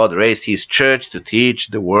why God raised His church to teach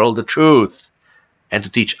the world the truth. And to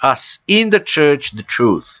teach us in the church the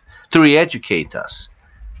truth, to re-educate us.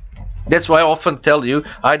 That's why I often tell you,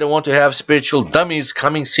 I don't want to have spiritual dummies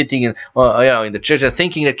sitting in the church and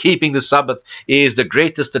thinking that keeping the Sabbath is the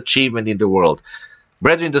greatest achievement in the world.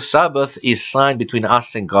 Brethren, the Sabbath is signed between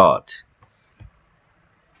us and God.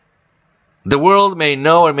 The world may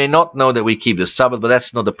know or may not know that we keep the Sabbath, but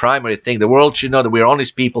that's not the primary thing. The world should know that we are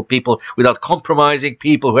honest people without compromising,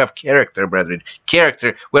 people who have character, brethren.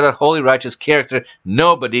 Character, without holy, righteous character,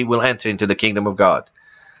 nobody will enter into the kingdom of God.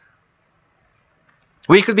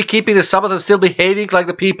 We could be keeping the Sabbath and still behaving like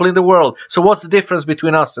the people in the world. So what's the difference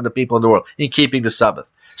between us and the people in the world in keeping the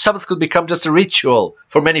Sabbath? Sabbath could become just a ritual.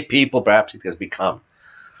 For many people, perhaps it has become.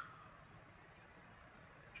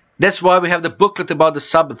 That's why we have the booklet about the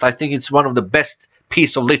Sabbath. I think it's one of the best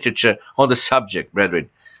piece of literature on the subject,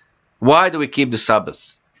 brethren. Why do we keep the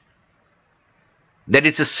Sabbath? That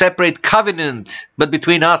it's a separate covenant, but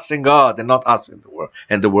between us and God, and not us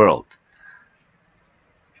and the world.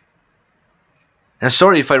 And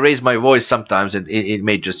sorry if I raise my voice sometimes, and it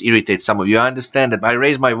may just irritate some of you. I understand that I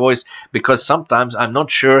raise my voice because sometimes I'm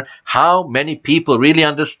not sure how many people really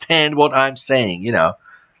understand what I'm saying, you know.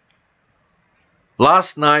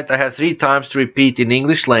 Last night I had 3 times to repeat in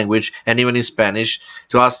English language and even in Spanish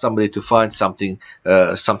to ask somebody to find something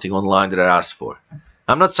online that I asked for.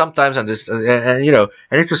 I'm not sometimes and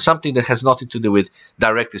it was something that has nothing to do with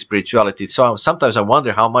directly spirituality. So sometimes I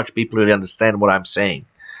wonder how much people really understand what I'm saying,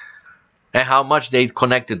 and how much they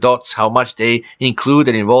connect the dots, how much they include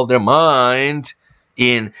and involve their mind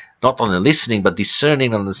in not only listening but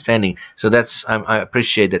discerning and understanding. So that's I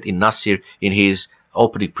appreciate that in Nasir, in his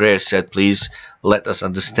opening prayer, said, please let us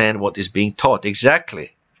understand what is being taught.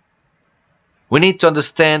 Exactly. We need to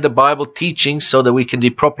understand the Bible teachings so that we can be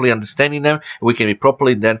properly understanding them. We can be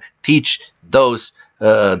properly then teach those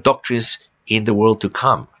doctrines in the world to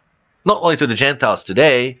come. Not only to the Gentiles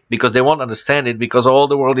today, because they won't understand it, because all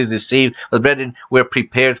the world is deceived. But brethren, we're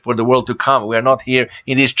prepared for the world to come. We are not here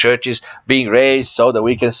in these churches being raised so that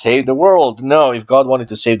we can save the world. No, if God wanted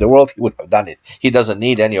to save the world, He would have done it. He doesn't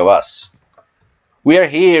need any of us. We are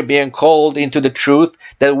here being called into the truth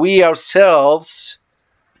that we ourselves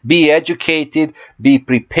be educated, be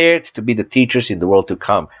prepared to be the teachers in the world to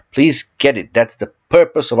come. Please get it. That's the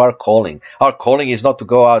purpose of our calling. Our calling is not to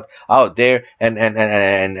go out there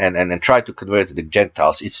and try to convert the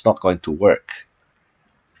Gentiles. It's not going to work,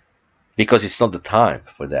 because it's not the time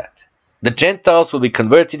for that. The Gentiles will be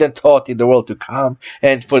converted and taught in the world to come,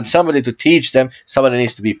 and for somebody to teach them, somebody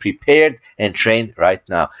needs to be prepared and trained right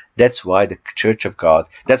now. That's why the Church of God,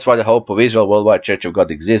 that's why the Hope of Israel Worldwide Church of God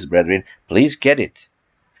exists, brethren. Please get it.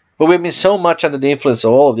 But we've been so much under the influence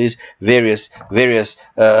of all of these various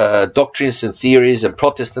doctrines and theories, and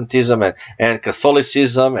Protestantism and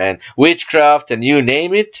Catholicism and witchcraft and you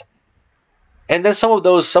name it. And then some of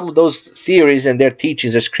those theories and their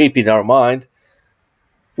teachings are creeping in our mind,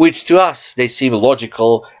 which to us they seem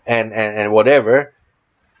logical and whatever.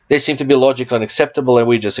 They seem to be logical and acceptable, and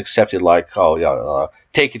we just accept it like, oh yeah,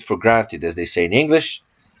 take it for granted, as they say in English.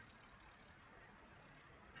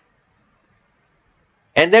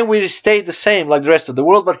 And then we stay the same like the rest of the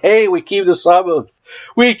world, but hey, we keep the Sabbath.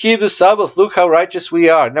 We keep the Sabbath. Look how righteous we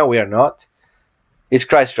are. No, we are not. It's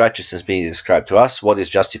Christ's righteousness being described to us. What is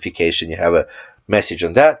justification? You have a message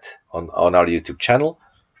on that on our YouTube channel.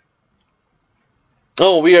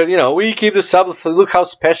 Oh, we keep the Sabbath. Look how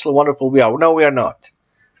special, wonderful we are. No, we are not.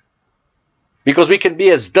 Because we can be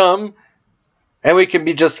as dumb, and we can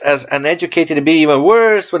be just as uneducated and be even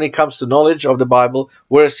worse when it comes to knowledge of the Bible,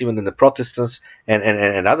 worse even than the Protestants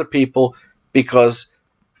and other people, because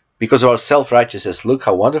of our self-righteousness. Look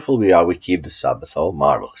how wonderful we are. We keep the Sabbath. Oh,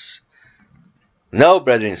 marvelous. No,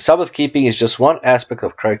 brethren, Sabbath keeping is just one aspect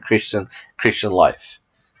of Christian life.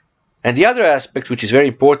 And the other aspect, which is very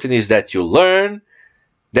important, is that you learn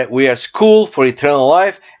that we are school for eternal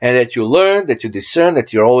life, and that you learn, that you discern,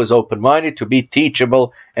 that you're always open-minded, to be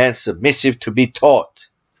teachable and submissive to be taught.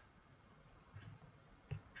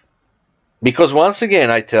 Because once again,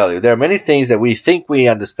 I tell you, there are many things that we think we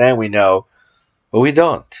understand, we know, but we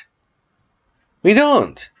don't. We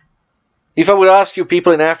don't. If I would ask you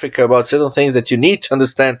people in Africa about certain things that you need to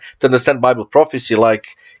understand Bible prophecy,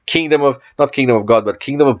 like not kingdom of God, but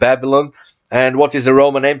kingdom of Babylon, and what is the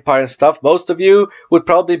Roman Empire and stuff, most of you would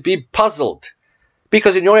probably be puzzled.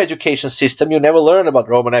 Because in your education system, you never learn about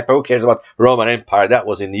Roman Empire. Who cares about Roman Empire? That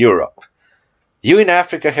was in Europe. You in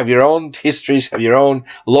Africa have your own histories, have your own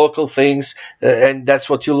local things, and that's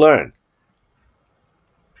what you learn.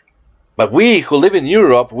 But we who live in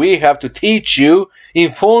Europe, we have to teach you,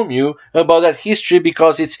 inform you about that history,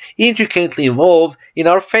 because it's intricately involved in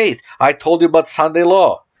our faith. I told you about Sunday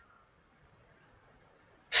law.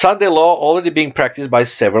 Sunday law already being practiced by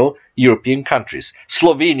several European countries,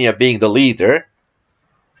 Slovenia being the leader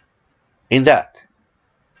in that.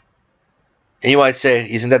 And you might say,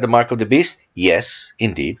 isn't that the mark of the beast? Yes,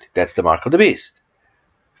 indeed, that's the mark of the beast.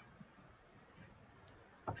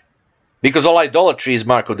 Because all idolatry is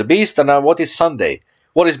mark of the beast. And now what is Sunday?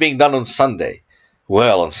 What is being done on Sunday?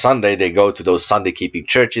 Well, on Sunday they go to those Sunday-keeping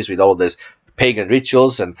churches with all these pagan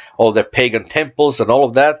rituals and all their pagan temples and all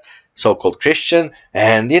of that, so-called Christian,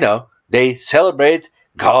 and they celebrate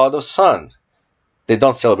God of Son. They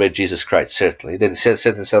don't celebrate Jesus Christ, certainly. They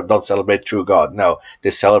certainly don't celebrate true God. No,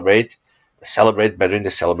 they celebrate brethren, they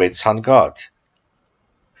celebrate Son God.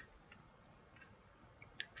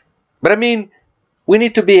 But I mean, we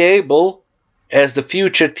need to be able, as the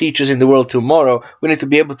future teachers in the world tomorrow, we need to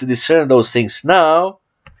be able to discern those things now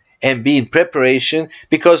and be in preparation,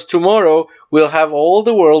 because tomorrow we'll have all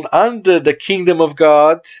the world under the kingdom of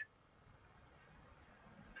God,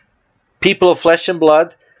 people of flesh and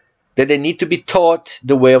blood, that they need to be taught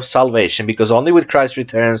the way of salvation, because only with Christ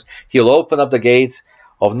returns, He'll open up the gates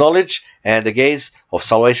of knowledge and the gates of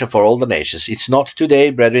salvation for all the nations. It's not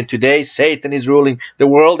today, brethren. Today, Satan is ruling the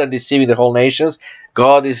world and deceiving the whole nations.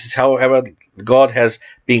 God has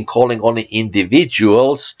been calling only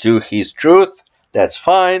individuals to His truth. That's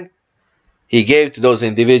fine. He gave to those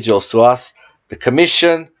individuals, to us, the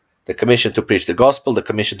commission to preach the gospel, the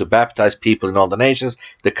commission to baptize people in all the nations,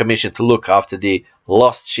 the commission to look after the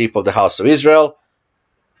lost sheep of the house of Israel.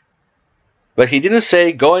 But he didn't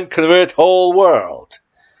say, go and convert whole world.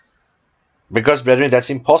 Because, brethren, that's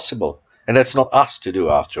impossible. And that's not us to do,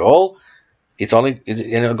 after all. It's only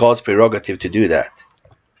God's prerogative to do that.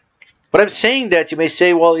 But I'm saying that, you may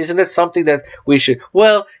say, well, isn't that something that we should...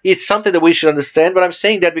 Well, it's something that we should understand, but I'm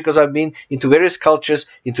saying that because I've been into various cultures,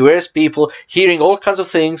 into various people, hearing all kinds of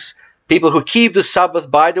things, people who keep the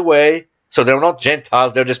Sabbath, by the way, so they're not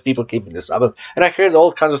Gentiles, they're just people keeping the Sabbath. And I heard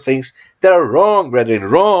all kinds of things that are wrong, brethren,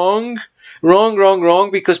 wrong,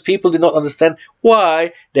 because people do not understand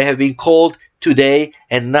why they have been called today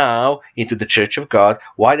and now into the church of God,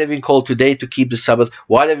 why they've been called today to keep the Sabbath,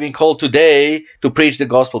 why they've been called today to preach the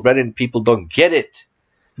gospel. Brethren, people don't get it.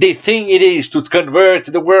 They think it is to convert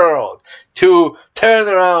the world, to turn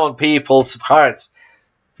around people's hearts.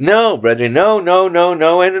 No, brethren, no,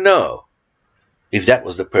 and no. If that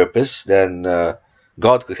was the purpose, then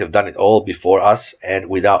God could have done it all before us and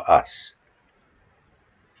without us.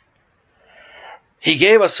 He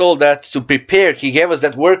gave us all that to prepare. He gave us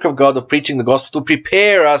that work of God of preaching the gospel to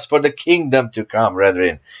prepare us for the kingdom to come,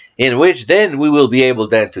 brethren, in which then we will be able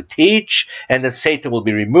then to teach, and then Satan will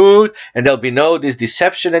be removed, and there'll be no this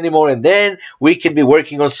deception anymore, and then we can be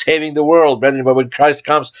working on saving the world, brethren, but when Christ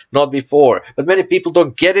comes, not before. But many people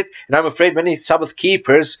don't get it, and I'm afraid many Sabbath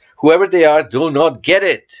keepers, whoever they are, do not get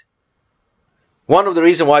it. One of the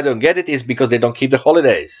reasons why they don't get it is because they don't keep the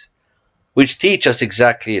holidays, which teach us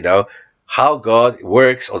exactly, how God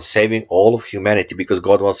works on saving all of humanity, because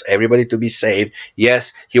God wants everybody to be saved.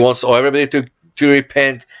 Yes, He wants everybody to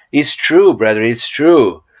repent. It's true, brother, it's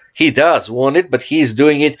true. He does want it, but He is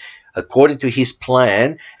doing it according to His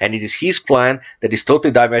plan, and it is His plan that is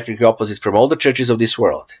totally diametrically opposite from all the churches of this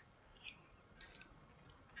world.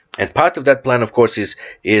 And part of that plan, of course,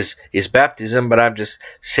 is baptism, but I'm just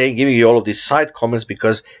saying, giving you all of these side comments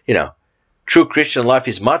because, true Christian life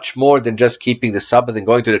is much more than just keeping the Sabbath and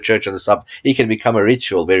going to the church on the Sabbath. It can become a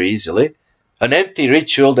ritual very easily. An empty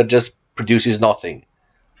ritual that just produces nothing.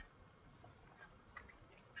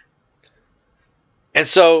 And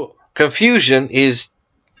so confusion is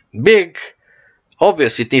big.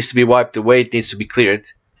 Obviously, it needs to be wiped away. It needs to be cleared.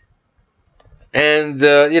 And,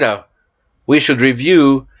 we should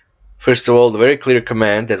review, first of all, the very clear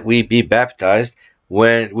command that we be baptized,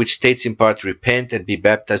 which states in part, repent and be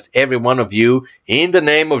baptized, every one of you, in the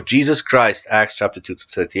name of Jesus Christ, Acts chapter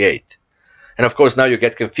 2-38. And of course, now you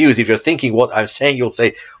get confused. If you're thinking what I'm saying, you'll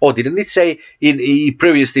say, oh, didn't it say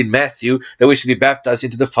previously in Matthew that we should be baptized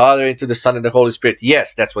into the Father, into the Son, and the Holy Spirit?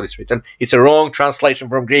 Yes, that's what it's written. It's a wrong translation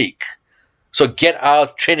from Greek. So get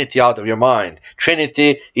out Trinity out of your mind.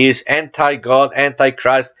 Trinity is anti-God,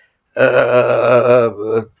 anti-Christ,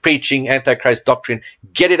 preaching Antichrist doctrine.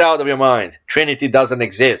 Get it out of your mind. Trinity doesn't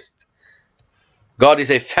exist. God is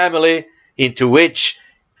a family into which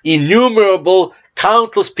innumerable,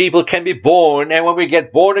 countless people can be born, and when we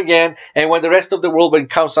get born again, and when the rest of the world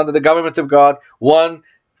comes under the government of God, one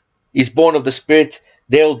is born of the Spirit,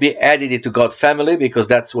 they will be added into God's family, because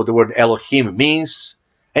that's what the word Elohim means.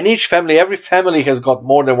 And each family, every family has got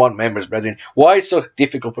more than one members, brethren. Why is it so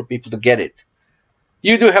difficult for people to get it?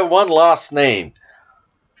 You do have one last name.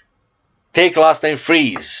 Take last name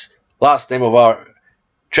Freeze, last name of our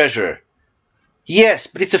treasurer. Yes,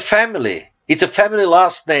 but it's a family. It's a family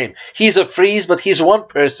last name. He's a Freeze, but he's one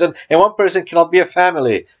person, and one person cannot be a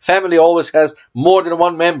family. Family always has more than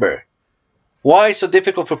one member. Why is it so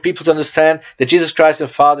difficult for people to understand that Jesus Christ and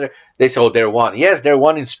Father, they say, oh, they're one. Yes, they're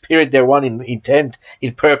one in spirit, they're one in intent,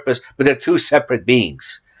 in purpose, but they're two separate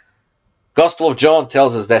beings. Gospel of John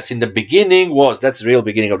tells us that in the beginning was, that's the real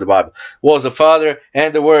beginning of the Bible, was the Father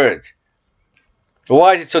and the Word.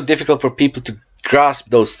 Why is it so difficult for people to grasp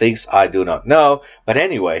those things? I do not know. But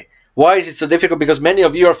anyway, why is it so difficult? Because many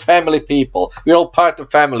of you are family people. We're all part of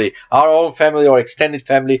family, our own family or extended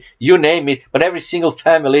family, you name it. But every single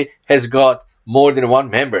family has got more than one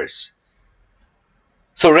members.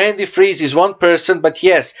 So Randy Freeze is one person, but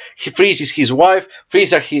yes, Freeze is his wife.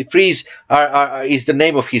 Freeze is the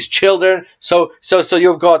name of his children. So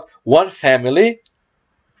you've got one family.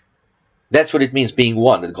 That's what it means being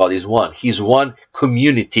one, that God is one. He's one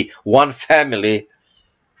community, one family.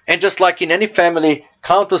 And just like in any family,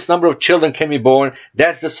 countless number of children can be born.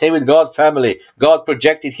 That's the same with God's family. God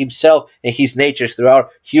projected Himself and His nature through our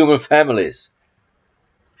human families.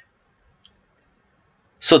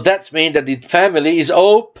 So that means that the family is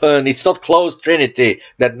open. It's not closed Trinity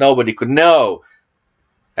that nobody could know.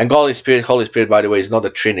 And Holy Spirit, by the way, is not a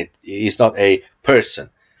Trinity. It's not a person.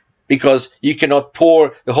 Because you cannot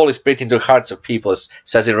pour the Holy Spirit into the hearts of people, as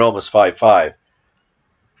says in Romans 5:5.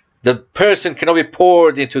 The person cannot be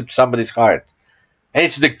poured into somebody's heart. And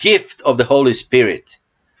it's the gift of the Holy Spirit.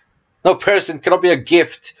 No person cannot be a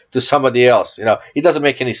gift to somebody else. It doesn't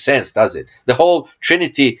make any sense, does it? The whole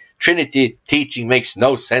Trinity teaching makes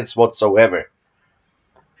no sense whatsoever.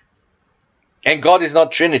 And God is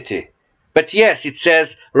not Trinity. But yes, it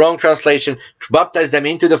says, wrong translation, to baptize them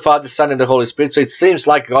into the Father, Son, and the Holy Spirit. So it seems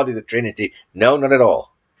like God is a Trinity. No, not at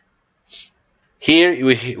all. Here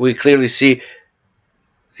we clearly see,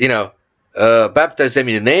 baptize them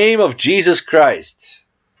in the name of Jesus Christ.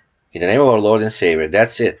 In the name of our Lord and Savior.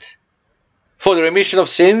 That's it. For the remission of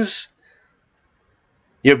sins,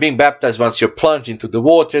 you're being baptized once you're plunged into the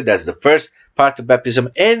water. That's the first part of baptism.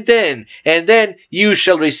 And then you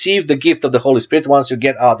shall receive the gift of the Holy Spirit once you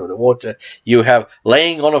get out of the water. You have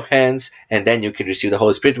laying on of hands, and then you can receive the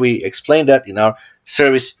Holy Spirit. We explained that in our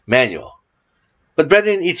service manual. But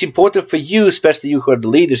brethren, it's important for you, especially you who are the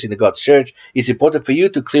leaders in the God's church, it's important for you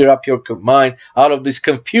to clear up your mind out of these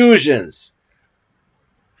confusions.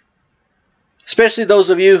 Especially those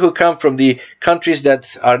of you who come from the countries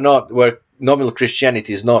that are not, where nominal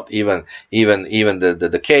Christianity is not even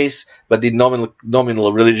the case, but the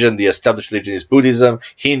nominal religion, the established religion is Buddhism,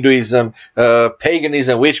 Hinduism,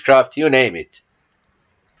 paganism, witchcraft, you name it.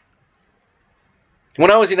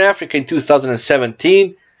 When I was in Africa in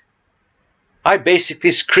 2017, I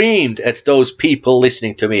basically screamed at those people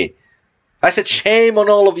listening to me. I said, shame on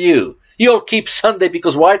all of you. You all keep Sunday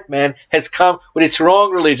because white man has come with its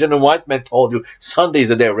wrong religion, and white man told you Sunday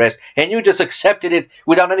is a day of rest, and you just accepted it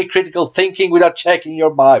without any critical thinking, without checking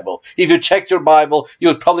your Bible. If you checked your Bible, you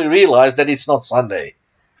would probably realize that it's not Sunday.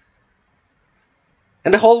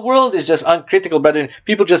 And the whole world is just uncritical, brethren.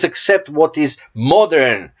 People just accept what is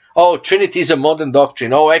modern. Oh, Trinity is a modern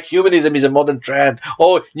doctrine. Oh, ecumenism is a modern trend.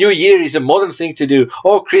 Oh, New Year is a modern thing to do.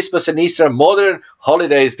 Oh, Christmas and Easter are modern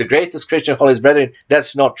holidays, the greatest Christian holidays. Brethren,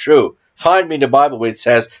 that's not true. Find me in the Bible where it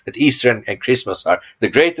says that Easter and Christmas are the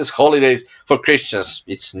greatest holidays for Christians.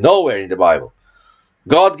 It's nowhere in the Bible.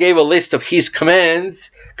 God gave a list of His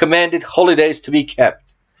commanded holidays to be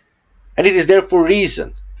kept. And it is there for a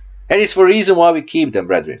reason. And it's for a reason why we keep them,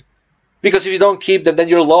 brethren. Because if you don't keep them, then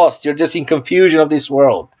you're lost. You're just in confusion of this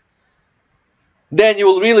world. Then you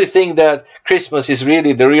will really think that Christmas is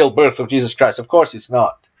really the real birth of Jesus Christ. Of course it's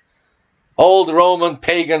not. Old Roman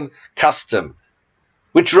pagan custom,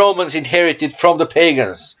 which Romans inherited from the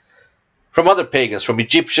pagans, from other pagans, from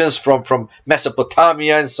Egyptians, from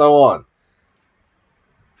Mesopotamia, and so on.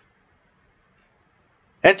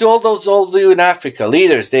 And to all of you in Africa,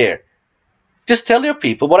 leaders there, just tell your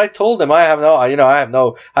people what I told them. I have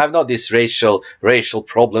no these racial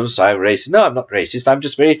problems. I'm racist. No, I'm not racist. I'm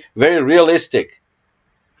just very, very realistic.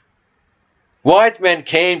 White men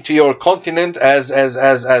came to your continent as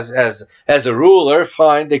a ruler.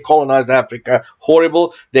 Fine, they colonized Africa.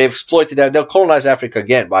 Horrible. They exploited that. They'll colonize Africa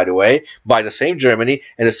again, by the way, by the same Germany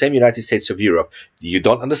and the same United States of Europe. You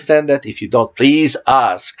don't understand that? If you don't, please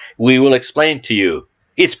ask. We will explain to you.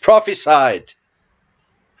 It's prophesied.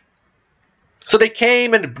 So they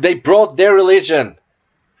came and they brought their religion.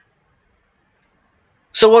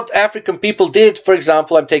 So what African people did, for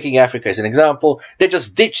example, I'm taking Africa as an example, they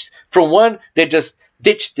just ditched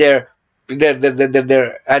their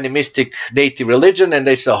animistic native religion, and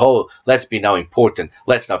they said, oh, let's be now important.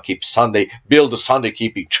 Let's now keep Sunday, build the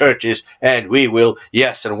Sunday-keeping churches, and we will,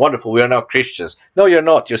 yes, and wonderful, we are now Christians. No, you're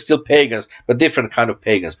not. You're still pagans, but different kind of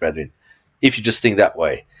pagans, brethren, if you just think that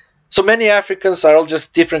way. So many Africans are all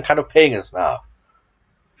just different kind of pagans now.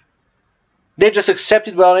 They just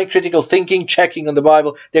accepted without any critical thinking, checking on the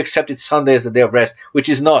Bible. They accepted Sunday as a day of rest, which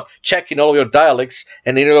is not. Checking all your dialects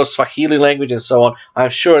and Swahili language and so on.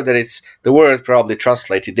 I'm sure that it's the word probably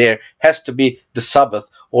translated there has to be the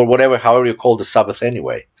Sabbath or whatever, however you call the Sabbath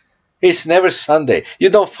anyway. It's never Sunday. You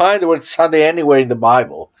don't find the word Sunday anywhere in the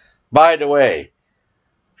Bible, by the way.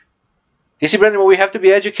 You see, brethren, we have to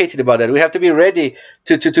be educated about that. We have to be ready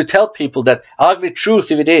to tell people that ugly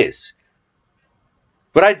truth if it is.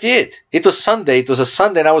 But I did. It was Sunday. It was a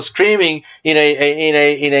Sunday, and I was screaming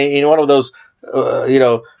in one of those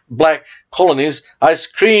black colonies. I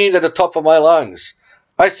screamed at the top of my lungs.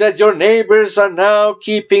 I said, "Your neighbors are now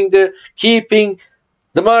keeping the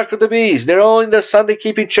mark of the beast. They're all in their Sunday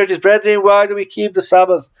keeping churches, brethren. Why do we keep the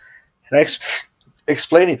Sabbath?" And I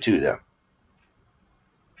explained it to them.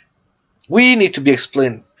 We need to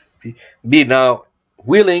be now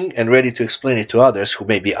willing and ready to explain it to others who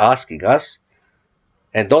may be asking us.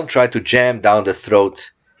 And don't try to jam down the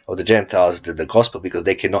throat of the Gentiles the gospel, because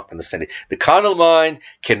they cannot understand it. The carnal mind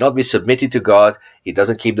cannot be submitted to God. It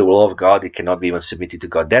doesn't keep the will of God. It cannot be even submitted to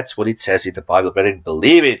God. That's what it says in the Bible, brethren.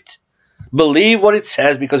 Believe it. Believe what it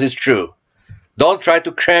says, because it's true. Don't try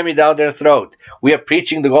to cram it down their throat. We are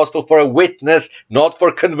preaching the gospel for a witness, not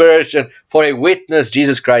for conversion. For a witness,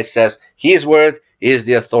 Jesus Christ says, his word is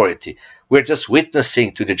the authority. We're just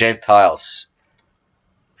witnessing to the Gentiles.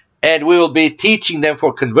 And we will be teaching them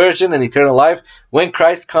for conversion and eternal life when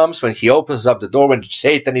Christ comes, when he opens up the door, when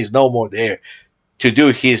Satan is no more there to do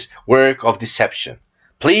his work of deception.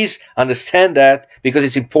 Please understand that, because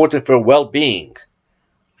it's important for well-being.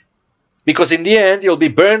 Because in the end, you'll be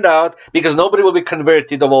burned out, because nobody will be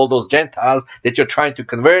converted of all those Gentiles that you're trying to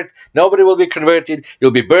convert. Nobody will be converted.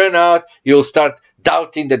 You'll be burned out. You'll start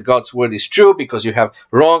doubting that God's word is true because you have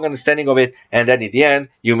wrong understanding of it. And then in the end,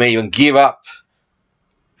 you may even give up.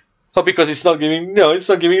 Oh, because it's not giving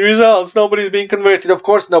results. Nobody's being converted. Of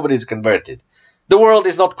course, nobody's converted. The world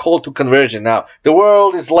is not called to conversion now. The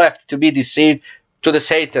world is left to be deceived to the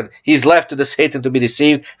Satan. He's left to the Satan to be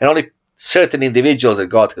deceived, and only certain individuals that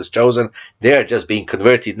God has chosen, they're just being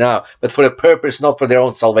converted now, but for a purpose, not for their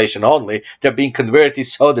own salvation only. They're being converted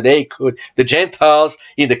so that they could, the Gentiles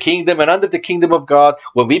in the kingdom and under the kingdom of God,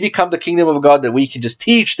 when we become the kingdom of God, that we can just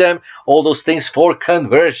teach them all those things for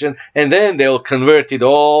conversion, and then they'll convert it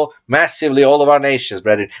all massively, all of our nations,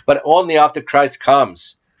 brethren, but only after Christ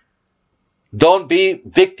comes. Don't be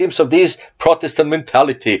victims of this Protestant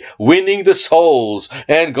mentality, winning the souls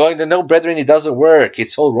and going to, no, brethren, it doesn't work.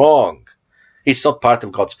 It's all wrong. It's not part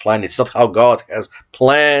of God's plan. It's not how God has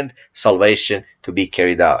planned salvation to be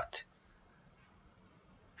carried out.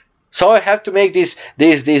 So I have to make these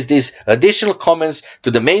additional comments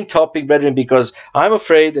to the main topic, brethren, because I'm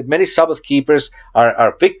afraid that many Sabbath keepers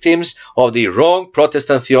are victims of the wrong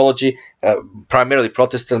Protestant theology, primarily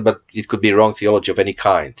Protestant, but it could be wrong theology of any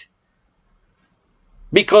kind.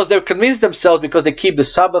 Because they've convinced themselves, because they keep the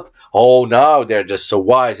Sabbath, oh, now they're just so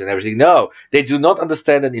wise and everything. No, they do not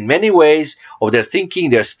understand that in many ways of their thinking,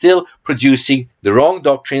 they're still producing the wrong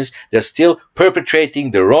doctrines, they're still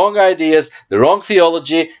perpetrating the wrong ideas, the wrong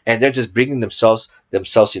theology, and they're just bringing themselves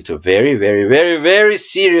into a very, very, very, very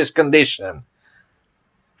serious condition.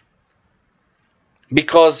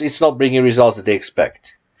 Because it's not bringing results that they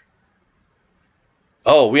expect.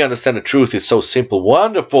 Oh, we understand the truth. It's so simple.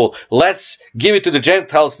 Wonderful. Let's give it to the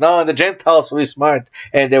Gentiles now, and the Gentiles will be smart.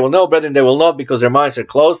 And they will know, brethren, they will not, because their minds are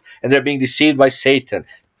closed and they're being deceived by Satan.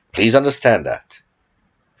 Please understand that.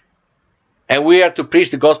 And we are to preach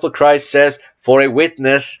the gospel, Christ says, for a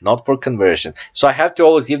witness, not for conversion. So I have to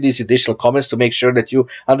always give these additional comments to make sure that you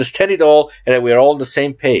understand it all and that we are all on the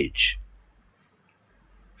same page.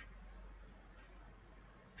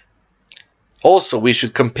 Also, we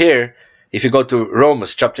should compare. If you go to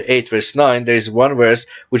Romans chapter 8, verse 9, there is one verse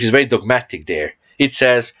which is very dogmatic there. It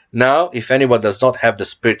says, now, if anyone does not have the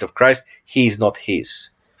Spirit of Christ, he is not his.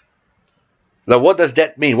 Now, what does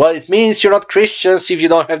that mean? Well, it means you're not Christians if you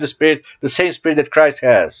don't have the Spirit, the same Spirit that Christ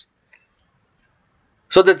has.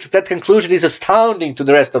 So that conclusion is astounding to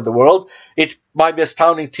the rest of the world. It might be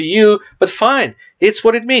astounding to you, but fine. It's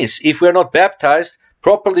what it means. If we're not baptized,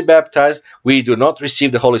 properly baptized, we do not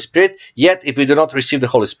receive the Holy Spirit. Yet, if we do not receive the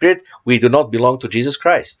Holy Spirit, we do not belong to Jesus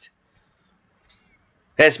Christ.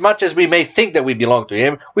 As much as we may think that we belong to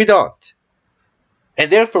Him, we don't.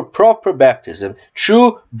 And therefore, proper baptism,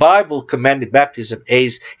 true Bible-commanded baptism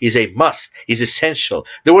is a must, is essential.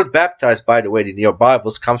 The word baptize, by the way, in your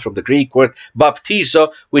Bibles comes from the Greek word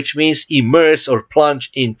baptizo, which means immerse or plunge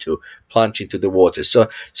into the water. So,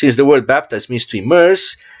 since the word baptize means to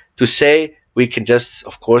immerse, to say, we can just,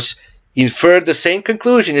 of course, infer the same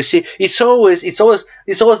conclusion. You see, it's always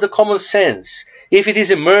the common sense. If it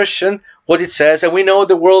is immersion, what it says, and we know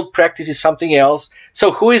the world practices something else,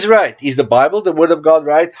 so who is right? Is the Bible, the Word of God,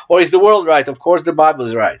 right? Or is the world right? Of course, the Bible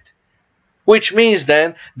is right. Which means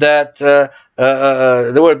then that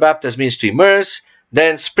the word baptize means to immerse,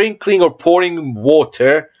 then sprinkling or pouring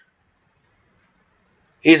water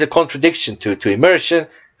is a contradiction to immersion.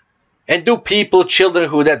 And do people, children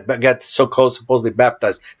who get so-called supposedly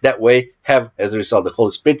baptized that way, have as a result the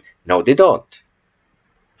Holy Spirit? No, they don't.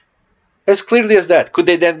 As clearly as that. Could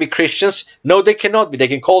they then be Christians? No, they cannot be. They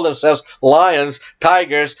can call themselves lions,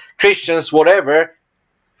 tigers, Christians, whatever,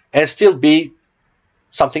 and still be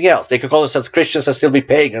something else. They can call themselves Christians and still be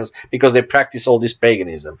pagans because they practice all this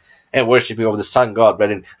paganism and worshiping of the sun god.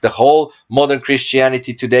 But in the whole modern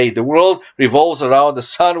Christianity today, the world revolves around the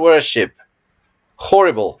sun worship.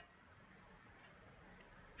 Horrible.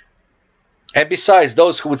 And besides,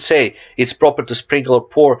 those who would say it's proper to sprinkle or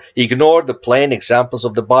pour ignore the plain examples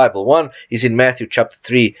of the Bible. One is in Matthew chapter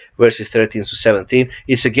 3, verses 13 to 17.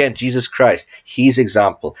 It's again Jesus Christ, His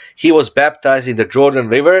example. He was baptized in the Jordan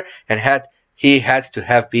River and had he had to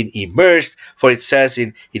have been immersed, for it says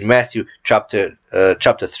in Matthew chapter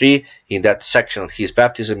 3, in that section of his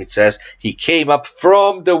baptism, it says he came up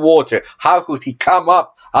from the water. How could he come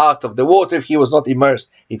up out of the water if he was not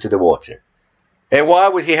immersed into the water? And why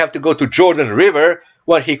would he have to go to Jordan River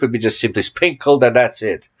when he could be just simply sprinkled and that's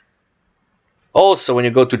it? Also, when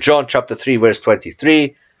you go to John chapter 3 verse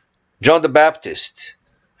 23, John the Baptist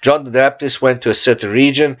went to a certain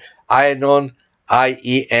region, Ienon,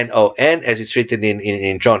 I-E-N-O-N, as it's written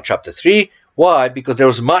in John chapter 3. Why? Because there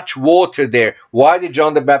was much water there. Why did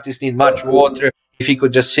John the Baptist need much water if he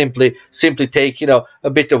could just simply take, a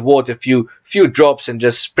bit of water, few drops, and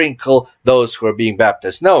just sprinkle those who are being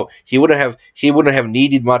baptized? No, he wouldn't have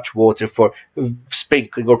needed much water for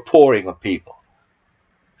sprinkling or pouring on people.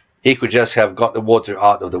 He could just have got the water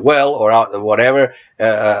out of the well or out of whatever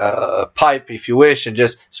pipe, if you wish, and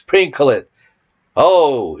just sprinkle it.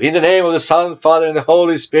 Oh, in the name of the Son, Father, and the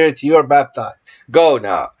Holy Spirit, you are baptized. Go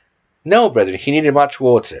now. No, brethren, he needed much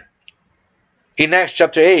water. In Acts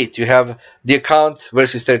chapter 8, you have the account,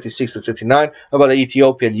 verses 36 to 39, about the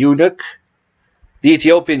Ethiopian eunuch. The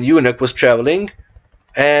Ethiopian eunuch was traveling,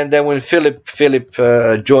 and then when Philip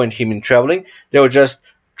joined him in traveling, they were just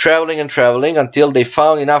traveling and traveling until they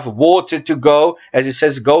found enough water to go, as it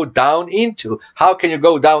says, go down into. How can you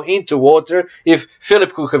go down into water if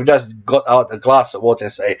Philip could have just got out a glass of water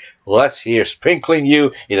and say, let's here sprinkling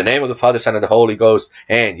you in the name of the Father, Son, and the Holy Ghost,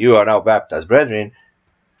 and you are now baptized? Brethren,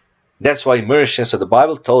 that's why immersion, so the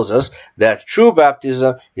Bible tells us that true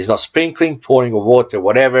baptism is not sprinkling, pouring of water,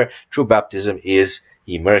 whatever. True baptism is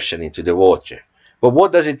immersion into the water. But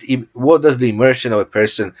what does the immersion of a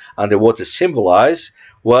person under water symbolize?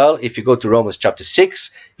 Well, if you go to Romans chapter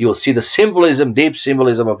 6, you will see the symbolism, deep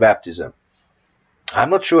symbolism of baptism.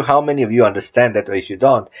 I'm not sure how many of you understand that, or if you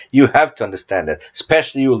don't, you have to understand that,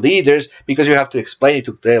 especially you leaders, because you have to explain it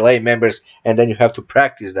to the lay members, and then you have to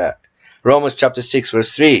practice that. Romans chapter 6,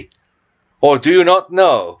 verse 3. Or do you not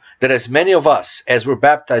know that as many of us as were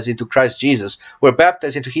baptized into Christ Jesus were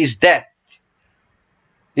baptized into his death?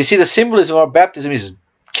 You see, the symbolism of our baptism is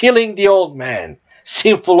killing the old man,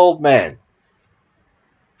 sinful old man.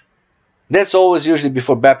 That's always usually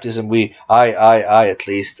before baptism. I at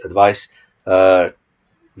least advise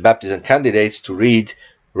baptism candidates to read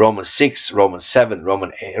Romans 6, Romans 7,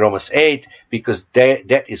 Romans 8, because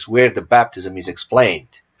that is where the baptism is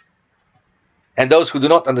explained. And those who do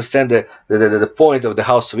not understand the point of the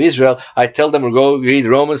house of Israel, I tell them to go read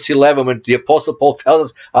Romans 11, when the Apostle Paul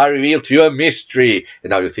tells us, I reveal to you a mystery.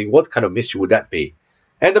 And now you think, what kind of mystery would that be?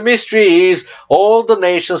 And the mystery is, all the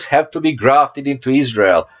nations have to be grafted into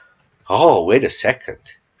Israel. Oh, wait a second.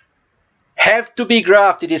 Have to be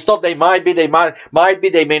grafted. It's not they might be, they might be,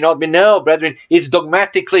 they may not be. No, brethren, it's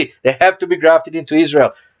dogmatically. They have to be grafted into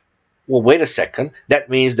Israel. Well, wait a second. That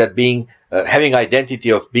means that having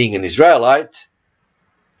identity of being an Israelite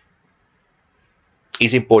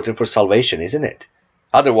is important for salvation, isn't it?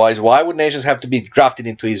 Otherwise, why would nations have to be grafted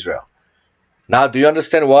into Israel? Now, do you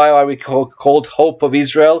understand why are we called hope of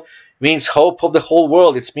Israel? It means hope of the whole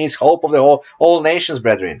world. It means hope of the all nations,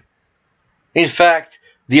 brethren. In fact,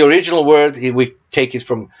 the original word, if we take it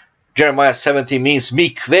from Jeremiah 17, means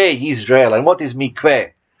mikveh Israel. And what is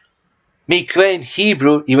mikveh? Mikveh in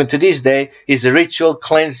Hebrew, even to this day, is a ritual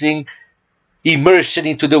cleansing, immersion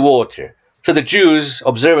into the water. So the Jews,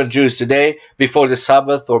 observant Jews today, before the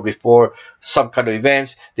Sabbath or before some kind of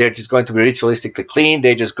events, they're just going to be ritualistically clean.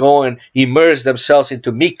 They just go and immerse themselves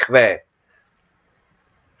into mikveh.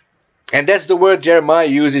 And that's the word Jeremiah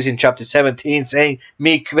uses in chapter 17, saying,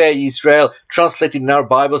 mikveh Israel, translated in our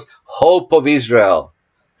Bibles, hope of Israel.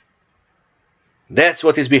 That's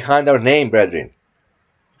what is behind our name, brethren.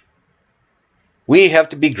 We have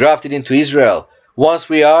to be grafted into Israel. Once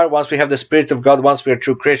we have the Spirit of God, once we are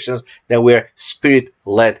true Christians, then we are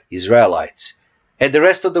Spirit-led Israelites. And the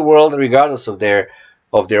rest of the world, regardless of their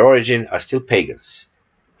origin, are still pagans.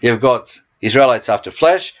 You've got Israelites after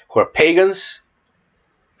flesh, who are pagans.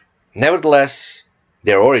 Nevertheless,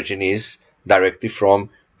 their origin is directly from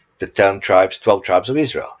the 12 tribes of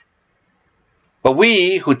Israel. But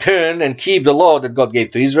we who turn and keep the law that God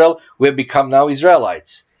gave to Israel, we have become now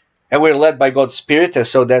Israelites. And we're led by God's Spirit, and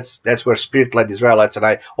so that's where Spirit-led Israelites, and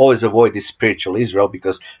I always avoid this spiritual Israel,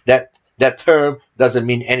 because that term doesn't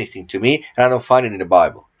mean anything to me, and I don't find it in the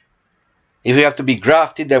Bible. If we have to be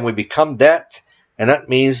grafted, then we become that, and that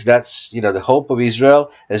means that's, the hope of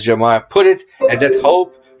Israel, as Jeremiah put it, and that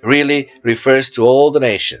hope really refers to all the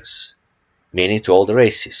nations, meaning to all the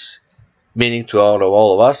races, meaning to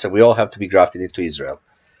all of us, and we all have to be grafted into Israel.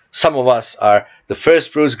 Some of us are the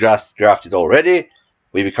first fruits grafted already.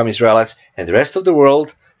 We become Israelites, and the rest of the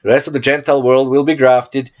world, The rest of the Gentile world will be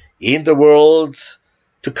grafted in the world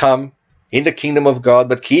to come, in the kingdom of God.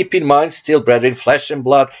 But keep in mind still, brethren, flesh and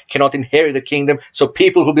blood cannot inherit the kingdom. So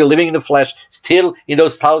people who will be living in the flesh still in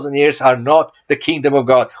those 1,000 years are not the kingdom of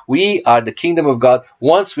God. We are the kingdom of God.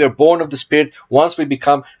 Once we are born of the Spirit, once we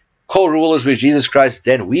become co-rulers with Jesus Christ,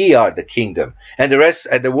 then we are the kingdom. And the rest,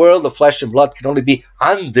 and the world of flesh and blood can only be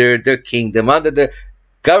under the kingdom, under the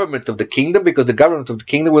government of the kingdom, because the government of the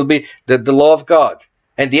kingdom will be the law of God.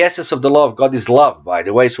 And the essence of the law of God is love, by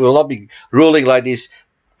the way. So we will not be ruling like these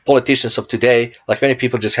politicians of today. Like many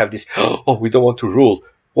people just have this, oh, we don't want to rule.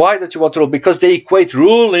 Why don't you want to rule? Because they equate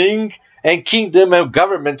ruling and kingdom and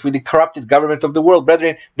government with the corrupted government of the world.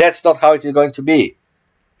 Brethren, that's not how it is going to be.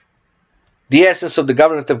 The essence of the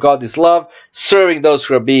government of God is love, serving those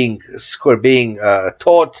who are being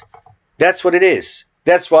taught. That's what it is.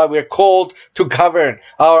 That's why we're called to govern.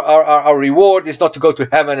 Our reward is not to go to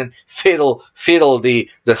heaven and fiddle the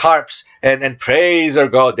harps and praise our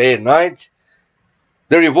God day and night.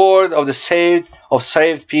 The reward of the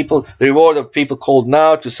saved people, the reward of people called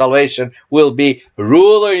now to salvation will be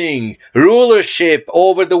rulership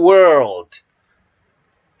over the world.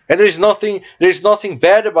 And there is nothing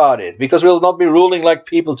bad about it, because we will not be ruling like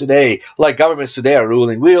people today, like governments today are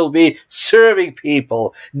ruling. We will be serving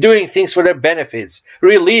people, doing things for their benefits,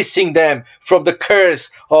 releasing them from the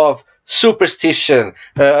curse of superstition,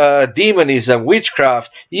 demonism,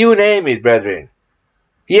 witchcraft, you name it, brethren.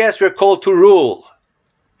 Yes, we're called to rule.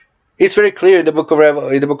 It's very clear in the book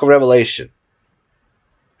of Revelation.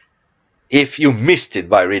 If you missed it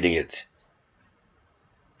by reading it,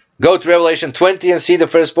 go to Revelation 20 and see the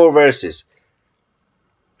first 4 verses.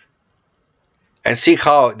 And see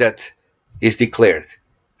how that is declared.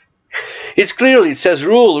 It's clearly, it says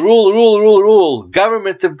rule, rule, rule, rule, rule.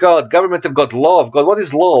 Government of God, law of God. What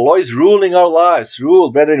is law? Law is ruling our lives.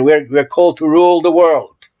 Rule, brethren, we are called to rule the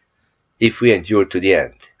world if we endure to the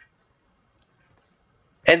end.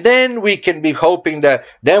 And then we can be hoping that,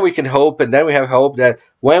 then we have hope that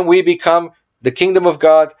when we become the kingdom of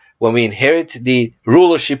God, when we inherit the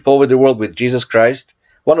rulership over the world with Jesus Christ,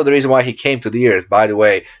 one of the reasons why he came to the earth, by the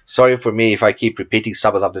way, sorry for me if I keep repeating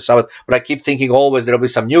Sabbath after Sabbath, but I keep thinking always there will be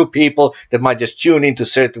some new people that might just tune into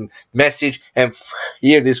certain message and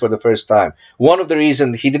hear this for the first time. One of the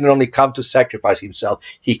reasons he didn't only come to sacrifice himself,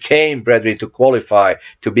 he came, brethren, to qualify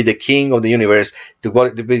to be the king of the universe, to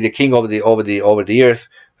be the king over the earth.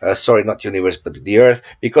 Sorry, not universe, but the earth.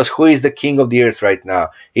 Because who is the king of the earth right now?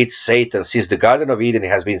 It's Satan. Since the Garden of Eden, it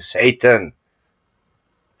has been Satan.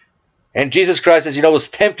 And Jesus Christ, as you know, was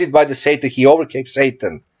tempted by the Satan. He overcame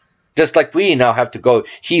Satan. Just like we now have to go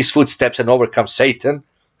his footsteps and overcome Satan.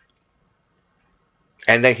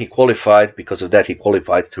 And then he qualified, because of that, he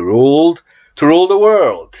qualified to rule the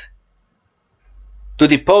world. To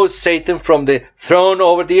depose Satan from the throne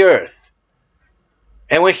over the earth.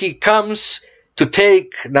 And when he comes to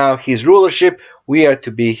take now his rulership, we are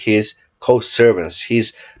to be his co-servants,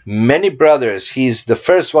 his many brothers. He's the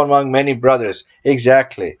first one among many brothers.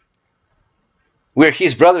 Exactly. We're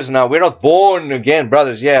his brothers now. We're not born again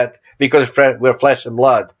brothers yet, because we're flesh and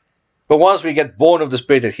blood. But once we get born of the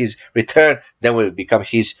Spirit at his return, then we'll become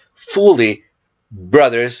his fully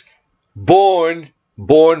brothers, born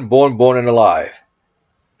and alive.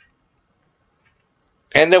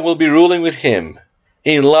 And then we'll be ruling with him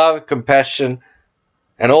in love, compassion,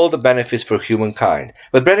 and all the benefits for humankind.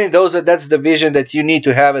 But brethren, that's the vision that you need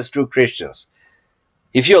to have as true Christians.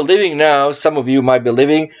 If you're living now, some of you might be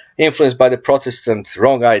living influenced by the Protestant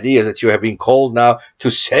wrong ideas that you have been called now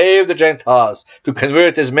to save the Gentiles, to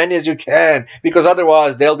convert as many as you can, because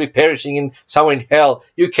otherwise they'll be perishing somewhere in hell.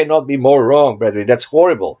 You cannot be more wrong, brethren. That's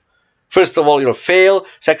horrible. First of all, you'll fail.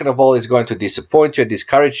 Second of all, it's going to disappoint you and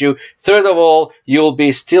discourage you. Third of all, you'll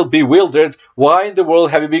be still bewildered. Why in the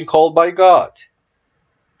world have you been called by God?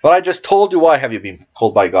 Well, I just told you why have you been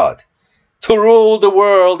called by God. To rule the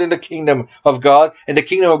world in the kingdom of God. And the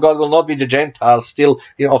kingdom of God will not be the Gentiles still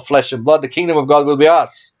of flesh and blood. The kingdom of God will be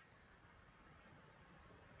us.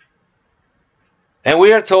 And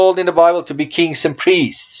we are told in the Bible to be kings and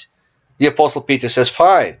priests. The Apostle Peter says,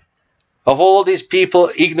 fine. Of all these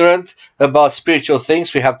people ignorant about spiritual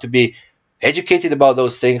things, we have to be educated about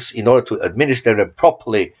those things in order to administer them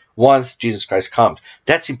properly once Jesus Christ comes.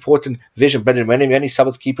 That's important vision. But many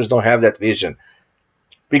Sabbath keepers don't have that vision,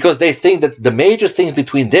 because they think that the major thing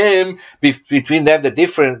between them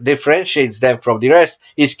that differentiates them from the rest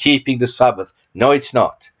is keeping the Sabbath. No, it's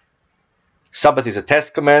not. Sabbath is a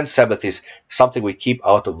test command. Sabbath is something we keep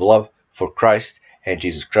out of love for Christ and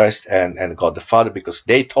Jesus Christ and God the Father, because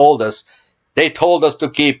they told us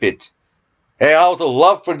to keep it. And out of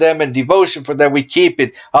love for them and devotion for them, we keep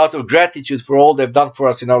it. Out of gratitude for all they've done for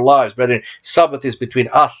us in our lives. Brethren, Sabbath is between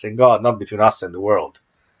us and God, not between us and the world.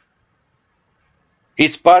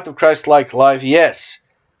 It's part of Christ-like life, yes.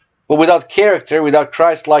 But without character, without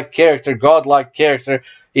Christ-like character, God-like character,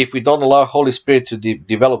 if we don't allow Holy Spirit to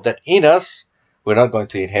develop that in us, we're not going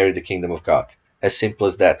to inherit the kingdom of God. As simple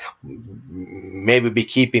as that. Maybe be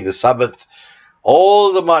keeping the Sabbath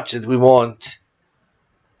all the much that we want.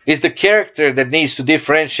 It's the character that needs to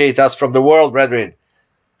differentiate us from the world, brethren.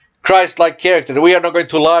 Christ-like character, that we are not going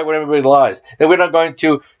to lie when everybody lies, that we're not going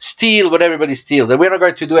to steal when everybody steals, that we're not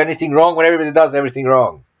going to do anything wrong when everybody does everything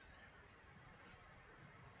wrong.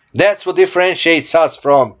 That's what differentiates us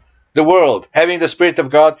from the world, having the Spirit of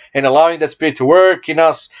God and allowing that Spirit to work in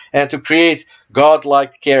us and to create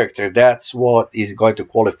God-like character. That's what is going to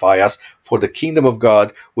qualify us for the kingdom of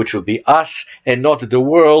God, which will be us and not the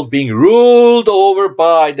world being ruled over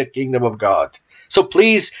by the kingdom of God. So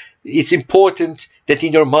please, it's important that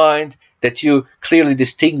in your mind that you clearly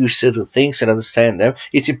distinguish certain things and understand them.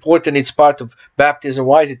 It's important, it's part of baptism.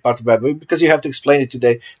 Why is it part of baptism? Because you have to explain it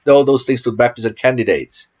today, all those things to baptism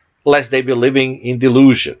candidates, lest they be living in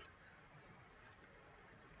delusion.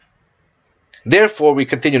 Therefore, we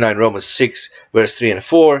continue now in Romans 6, verse 3 and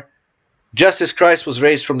 4. Just as Christ was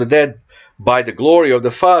raised from the dead by the glory of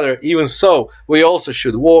the Father, even so we also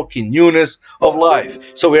should walk in newness of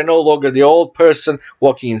life. So we are no longer the old person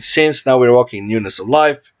walking in sins. Now we're walking in newness of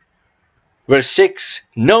life. Verse 6,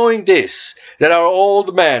 knowing this, that our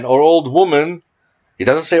old man or old woman, it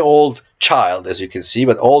doesn't say old child as you can see,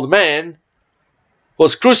 but old man,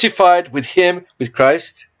 was crucified with him, with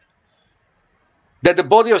Christ, that the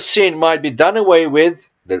body of sin might be done away with,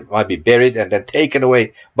 that might be buried and then taken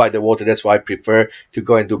away by the water. That's why I prefer to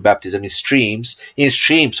go and do baptism in streams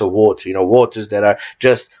of water, waters that are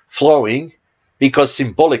just flowing, because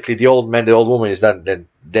symbolically the old man, the old woman is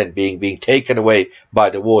then being taken away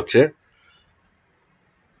by the water.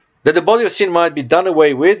 That the body of sin might be done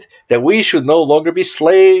away with, that we should no longer be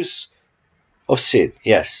slaves of sin.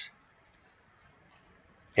 Yes.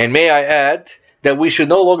 And may I add, that we should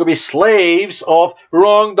no longer be slaves of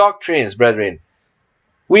wrong doctrines, brethren.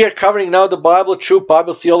 We are covering now the Bible, true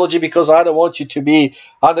Bible theology, because I don't want you to be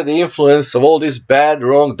under the influence of all these bad,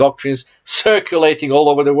 wrong doctrines circulating all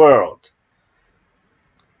over the world.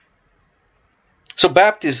 So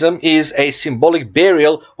baptism is a symbolic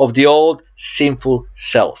burial of the old sinful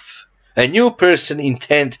self. A new person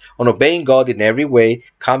intent on obeying God in every way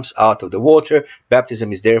comes out of the water.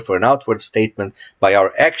 Baptism is therefore an outward statement by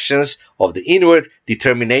our actions of the inward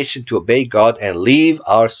determination to obey God and leave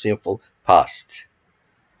our sinful past.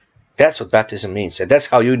 That's what baptism means, and that's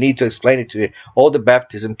how you need to explain it to all the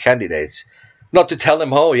baptism candidates. Not to tell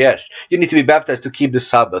them, oh yes, you need to be baptized to keep the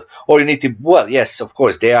Sabbath, or you need to, well, yes, of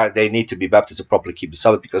course, they need to be baptized to properly keep the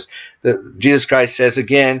Sabbath, because Jesus Christ says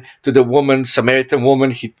again to the woman, Samaritan woman,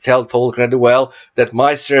 he told her at the well, that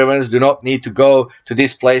my servants do not need to go to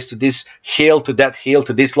this place, to this hill, to that hill,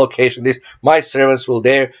 to this location. My servants will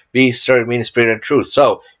there be serving me in spirit and truth.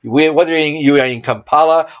 So whether you are in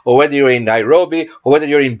Kampala, or whether you're in Nairobi, or whether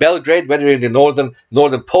you're in Belgrade, whether you're in the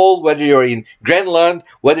northern pole, whether you're in Greenland,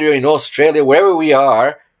 whether you're in Australia, wherever we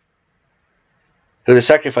are, through the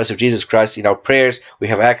sacrifice of Jesus Christ in our prayers, we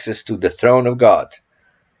have access to the throne of God.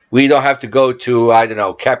 We don't have to go to, I don't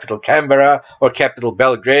know, capital Canberra or capital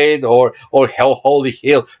Belgrade or Holy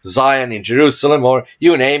Hill Zion in Jerusalem, or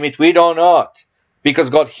you name it. We do not, because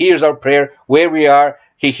God hears our prayer where we are.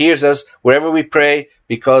 He hears us wherever we pray,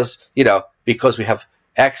 because we have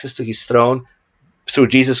access to His throne through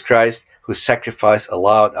Jesus Christ, whose sacrifice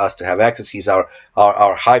allowed us to have access. He's our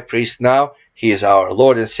high priest now. He is our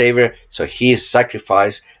Lord and Savior. So His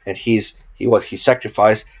sacrifice and what He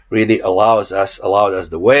sacrificed really allowed us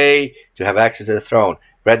the way to have access to the throne.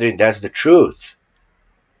 Brethren, that's the truth.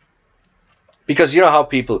 Because you know how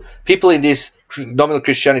people in this nominal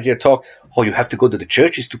Christianity talk, oh, you have to go to the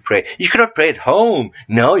churches to pray. You cannot pray at home.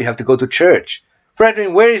 No, you have to go to church.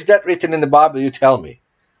 Brethren, where is that written in the Bible? You tell me.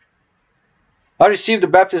 I received a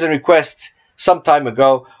baptism request some time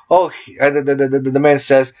ago. Oh, the man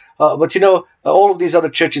says, but all of these other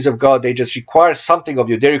churches of God, they just require something of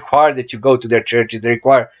you. They require that you go to their churches. They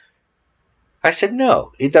require. I said,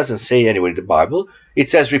 no, it doesn't say anywhere in the Bible.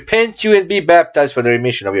 It says, repent you and be baptized for the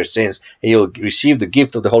remission of your sins, and you'll receive the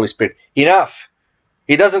gift of the Holy Spirit. Enough.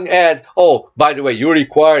 It doesn't add, oh, by the way, you're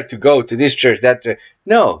required to go to this church, that church.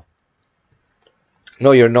 No.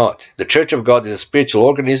 No, you're not. The church of God is a spiritual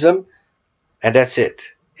organism, and that's it.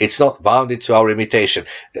 It's not bounded to our imitation.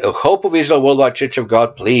 The Hope of Israel Worldwide Church of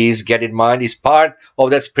God, please get in mind, is part of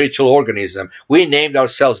that spiritual organism. We named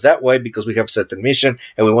ourselves that way because we have a certain mission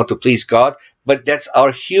and we want to please God. But that's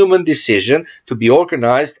our human decision to be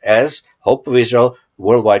organized as Hope of Israel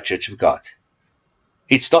Worldwide Church of God.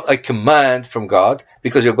 It's not a command from God,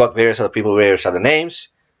 because you've got various other people with various other names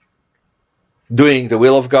doing the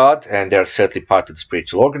will of God, and they're certainly part of the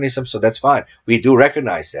spiritual organism, so that's fine. We do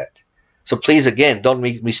recognize that. So please, again, don't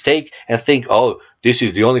make mistake and think, oh, this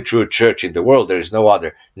is the only true church in the world. There is no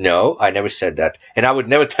other. No, I never said that. And I would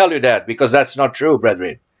never tell you that, because that's not true,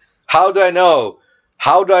 brethren. How do I know?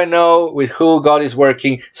 How do I know with who God is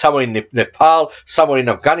working? Somewhere in Nepal, somewhere in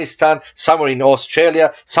Afghanistan, somewhere in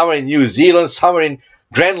Australia, somewhere in New Zealand, somewhere in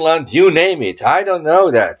Greenland, you name it. I don't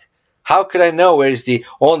know that. How could I know where is the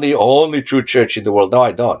only true church in the world? No,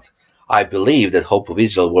 I don't. I believe that Hope of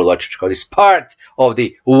Israel Worldwide Church of God is part of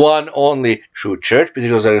the one only true church,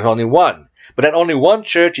 because there is only one. But that only one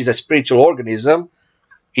church is a spiritual organism.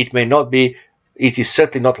 It may not be, it is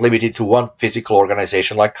certainly not limited to one physical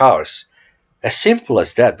organization like ours. As simple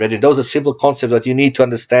as that, brethren. Those are simple concepts that you need to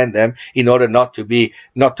understand them in order not to be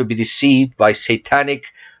deceived by satanic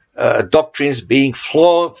doctrines being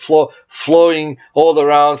flowing all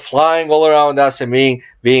around, flying all around us, and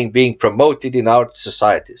being promoted in our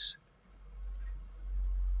societies.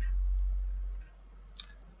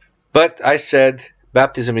 But I said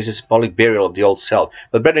baptism is a symbolic burial of the old self.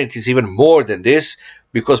 But brethren, it is even more than this,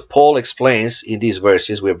 because Paul explains in these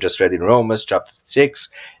verses we have just read in Romans chapter 6,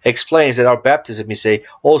 explains that our baptism is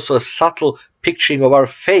also a subtle picturing of our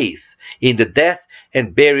faith in the death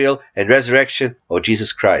and burial and resurrection of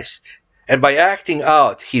Jesus Christ. And by acting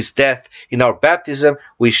out his death in our baptism,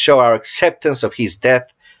 we show our acceptance of his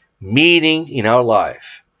death, meaning in our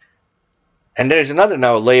life. And there is another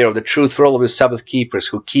now layer of the truth for all of the Sabbath keepers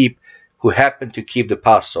who happen to keep the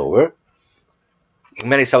Passover.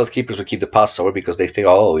 Many Sabbath keepers will keep the Passover because they think,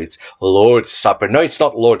 oh, it's Lord's Supper. No, it's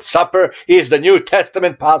not Lord's Supper. It's the New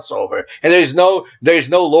Testament Passover. And there is no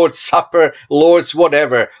Lord's Supper, Lord's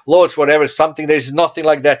whatever, something. There is nothing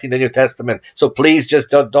like that in the New Testament. So please just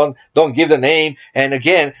don't give the name. And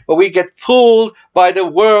again, but we get fooled by the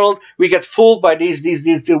world. We get fooled by these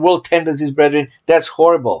world tendencies, brethren. That's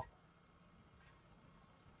horrible.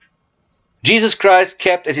 Jesus Christ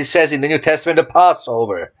kept, as he says in the New Testament, the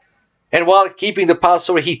Passover. And while keeping the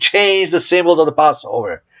Passover, he changed the symbols of the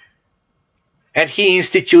Passover. And he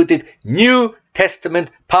instituted New Testament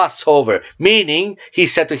Passover, meaning he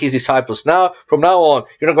said to his disciples, from now on,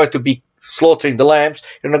 you're not going to be slaughtering the lambs.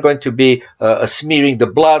 You're not going to be smearing the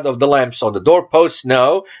blood of the lambs on the doorposts.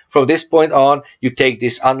 No, from this point on, you take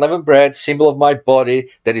this unleavened bread, symbol of my body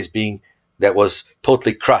that was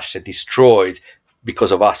totally crushed and destroyed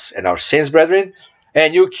because of us and our sins, brethren.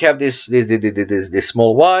 And you have this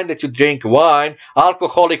small wine that you drink, wine,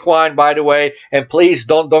 alcoholic wine, by the way. And please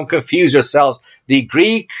don't confuse yourselves. The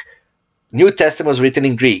Greek New Testament was written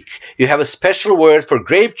in Greek. You have a special word for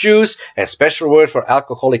grape juice and a special word for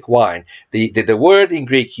alcoholic wine. The word in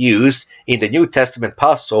Greek used in the New Testament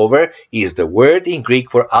Passover is the word in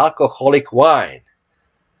Greek for alcoholic wine.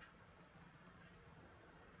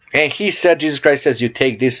 And he said, Jesus Christ says, you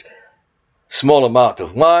take this small amount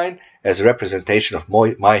of wine as a representation of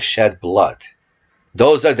my shed blood.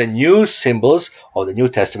 Those are the new symbols of the New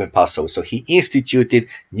Testament Passover. So he instituted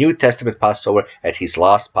New Testament Passover at his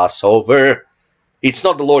last Passover. It's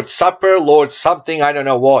not the Lord's Supper, Lord's something, I don't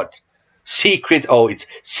know what. It's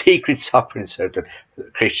secret supper in certain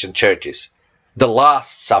Christian churches. The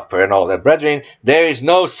Last Supper and all that. Brethren, there is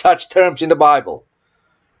no such terms in the Bible.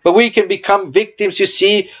 But we can become victims, you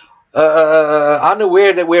see,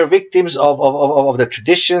 unaware that we are victims of the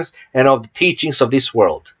traditions and of the teachings of this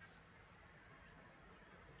world.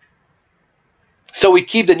 So we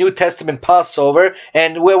keep the New Testament Passover,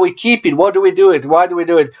 and where we keep it, what do we do it? Why do we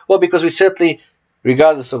do it? Well, because we certainly,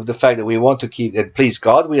 regardless of the fact that we want to keep and please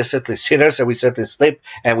God, we are certainly sinners, and we certainly slip,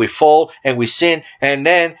 and we fall, and we sin, and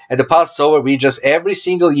then at the Passover, we just every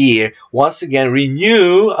single year, once again,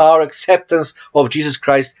 renew our acceptance of Jesus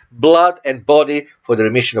Christ's blood and body for the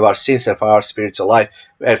remission of our sins and for our spiritual life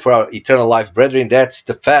and for our eternal life. Brethren, that's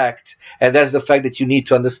the fact, and that's the fact that you need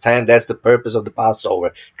to understand. That's the purpose of the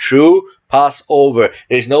Passover. True Passover.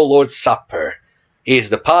 There is no Lord's Supper. It's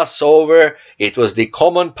the Passover. It was the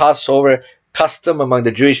common Passover custom among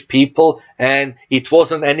the Jewish people, and it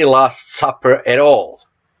wasn't any Last Supper at all.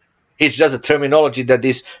 It's just a terminology that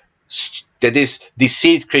this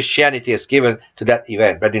deceived Christianity has given to that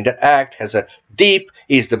event. But in that act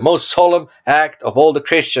is the most solemn act of all the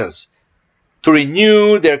Christians, to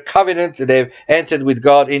renew their covenant that they've entered with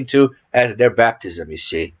God into as their baptism, you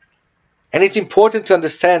see. And it's important to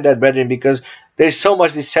understand that, brethren, because there's so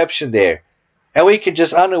much deception there. And we can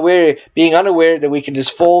just being unaware that we can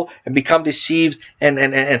just fall and become deceived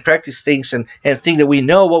and practice things and think that we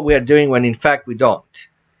know what we are doing when in fact we don't.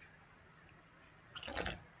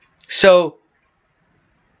 So,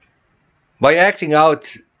 by acting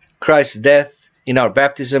out Christ's death in our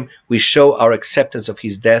baptism, we show our acceptance of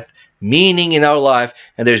his death, meaning in our life,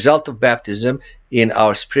 and the result of baptism in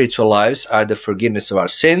our spiritual lives are the forgiveness of our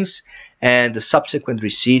sins and the subsequent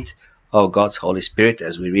receipt of God's Holy Spirit,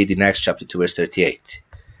 as we read in Acts chapter 2, verse 38.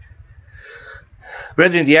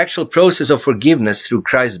 Brethren, the actual process of forgiveness through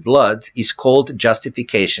Christ's blood is called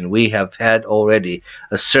justification. We have had already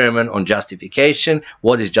a sermon on justification.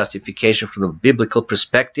 What is justification from the biblical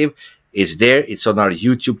perspective? It's there. It's on our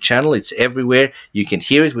YouTube channel. It's everywhere. You can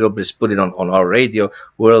hear it. We'll just put it on our radio,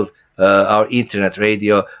 our internet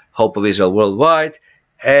radio, Hope of Israel Worldwide.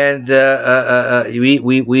 And we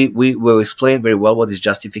will explain very well what is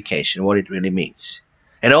justification, what it really means.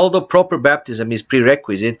 And although proper baptism is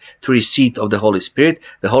prerequisite to receipt of the Holy Spirit,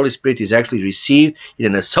 the Holy Spirit is actually received in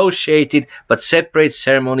an associated but separate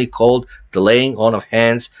ceremony called the laying on of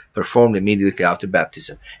hands, performed immediately after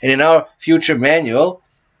baptism. And in our future manual,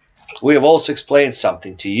 we have also explained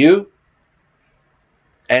something to you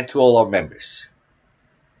and to all our members.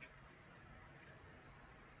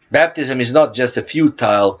 Baptism is not just a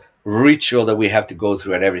futile ritual that we have to go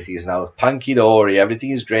through and everything is now hunky-dory,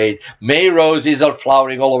 everything is great, May roses are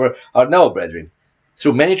flowering all over. No, brethren.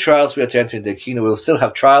 Through many trials we are to enter into the kingdom. We'll still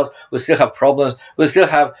have trials, we'll still have problems, we'll still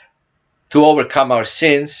have to overcome our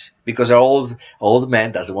sins, because our old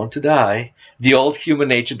man doesn't want to die. The old human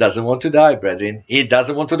nature doesn't want to die, brethren. It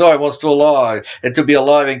doesn't want to die, it wants to alive, and to be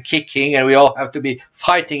alive and kicking, and we all have to be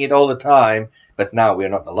fighting it all the time. But now we are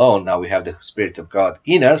not alone. Now we have the Spirit of God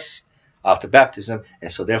in us after baptism,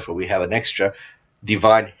 and so therefore we have an extra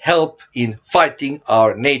divine help in fighting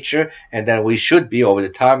our nature, and then we should be over the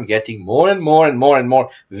time getting more and more and more and more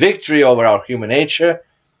victory over our human nature,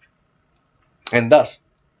 and thus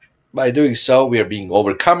by doing so we are being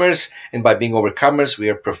overcomers, and by being overcomers we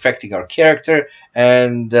are perfecting our character,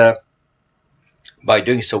 and by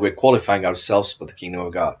doing so we're qualifying ourselves for the kingdom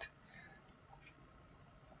of God.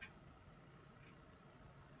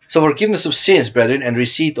 So forgiveness of sins, brethren, and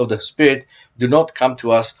receipt of the Spirit do not come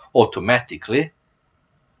to us automatically.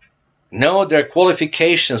 No, there are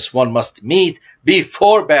qualifications one must meet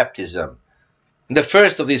before baptism. And the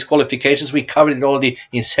first of these qualifications, we covered it already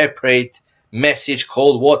in separate message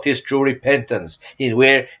called What is True Repentance, in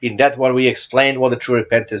that one we explained what the true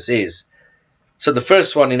repentance is. So the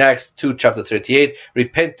first one in Acts 2, chapter 38,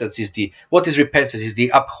 repentance is what is repentance? Is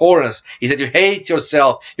the abhorrence, is that you hate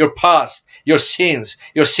yourself, your past, your sins,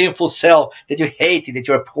 your sinful self, that you hate it, that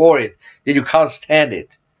you abhor it, that you can't stand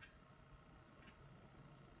it.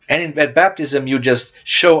 And at baptism, you just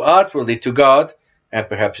show outwardly to God, and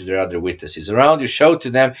perhaps there are other witnesses around, you show to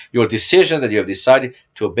them your decision that you have decided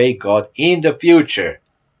to obey God in the future.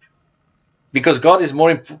 Because God is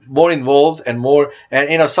more involved and more,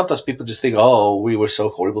 and sometimes people just think, oh, we were so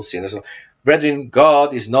horrible sinners. Brethren,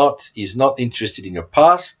 God is not interested in your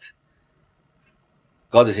past.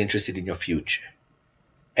 God is interested in your future.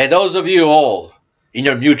 And those of you all, in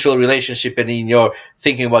your mutual relationship and in your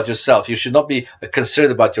thinking about yourself, you should not be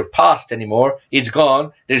concerned about your past anymore. It's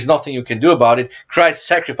gone. There's nothing you can do about it. Christ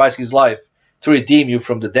sacrificed his life to redeem you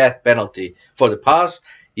from the death penalty for the past.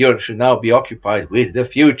 You should now be occupied with the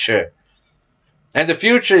future. And the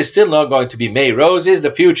future is still not going to be May roses.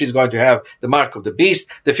 The future is going to have the mark of the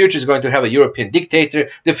beast. The future is going to have a European dictator.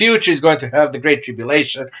 The future is going to have the Great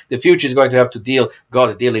Tribulation. The future is going to have to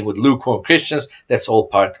God dealing with lukewarm Christians. That's all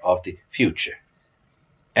part of the future.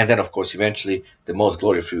 And then, of course, eventually, the most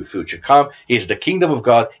glorious future come is the kingdom of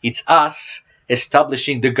God. It's us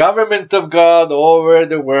establishing the government of God over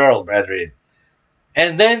the world, brethren.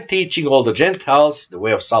 And then teaching all the Gentiles the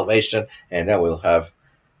way of salvation, and then we'll have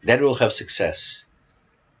success.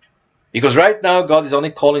 Because right now, God is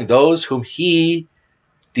only calling those whom he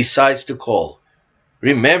decides to call.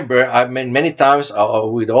 Remember, I've meant many times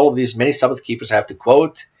with all of these many Sabbath keepers, I have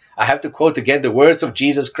to quote again the words of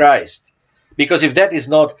Jesus Christ. Because if that is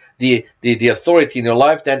not the authority in your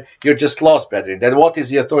life, then you're just lost, brethren. Then what is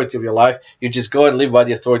the authority of your life? You just go and live by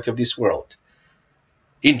the authority of this world.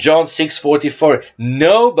 In John 6:44,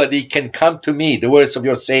 nobody can come to me, the words of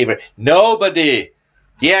your Savior. Nobody.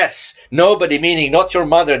 Yes, nobody, meaning not your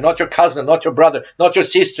mother, not your cousin, not your brother, not your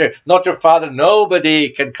sister, not your father. Nobody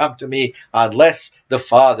can come to me unless the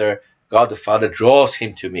Father, God the Father, draws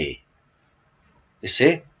him to me. You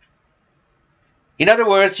see? In other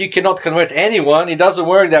words, you cannot convert anyone. It doesn't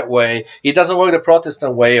work that way. It doesn't work the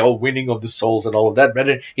Protestant way, oh, winning of the souls and all of that,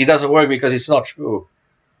 brethren. It doesn't work because it's not true.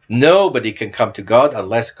 Nobody can come to God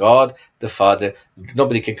unless God the Father,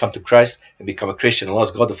 nobody can come to Christ and become a Christian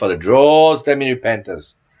unless God the Father draws them in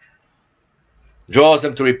repentance. Draws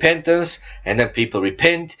them to repentance, and then people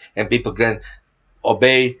repent, and people then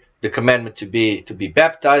obey the commandment to be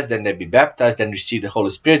baptized, then they be baptized, then receive the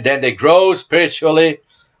Holy Spirit, then they grow spiritually.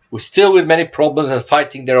 We're still with many problems and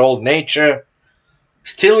fighting their old nature,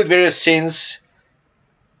 still with various sins.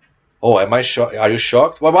 Oh, am I shocked? Are you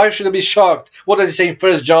shocked? Well, why should I be shocked? What does it say in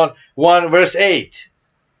 1 John 1 verse 8?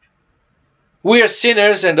 We are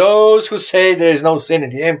sinners, and those who say there is no sin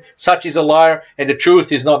in him, such is a liar, and the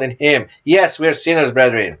truth is not in him. Yes, we are sinners,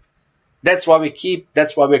 brethren. That's why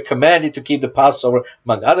we're commanded to keep the Passover,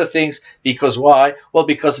 among other things. Because why? Well,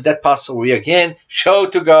 because at that Passover we again show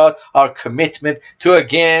to God our commitment to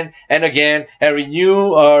again and again and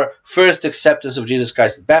renew our first acceptance of Jesus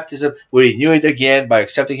Christ at baptism. We renew it again by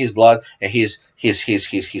accepting his blood and his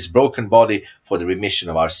broken body for the remission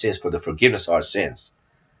of our sins, for the forgiveness of our sins.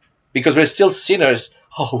 Because we're still sinners.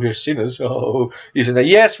 Oh, we're sinners. Oh, isn't it?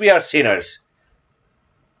 Yes, we are sinners.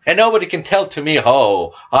 And nobody can tell to me,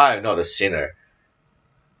 oh, I'm not a sinner.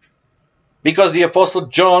 Because the Apostle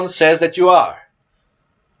John says that you are.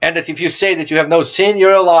 And that if you say that you have no sin,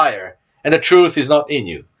 you're a liar. And the truth is not in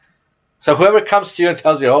you. So whoever comes to you and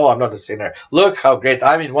tells you, oh, I'm not a sinner. Look how great.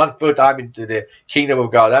 I'm in one foot. I'm into the kingdom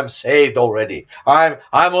of God. I'm saved already. I'm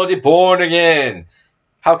already born again.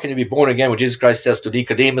 How can you be born again when Jesus Christ says to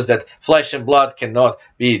Nicodemus that flesh and blood cannot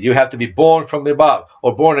be? You have to be born from above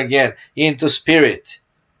or born again into spirit.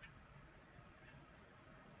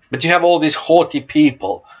 But you have all these haughty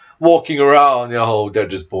people walking around, oh, they're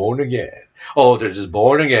just born again. Oh, they're just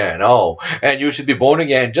born again. Oh, and you should be born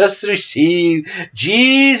again. Just receive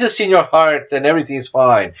Jesus in your heart and everything is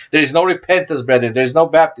fine. There is no repentance, brethren. There is no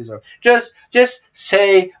baptism. Just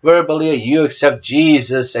say verbally you accept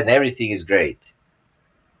Jesus and everything is great.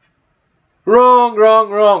 Wrong, wrong,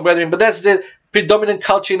 wrong, brethren. But that's the predominant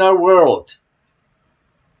culture in our world.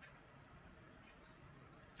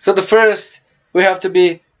 So the first, we have to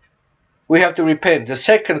repent. The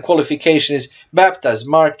second qualification is baptize.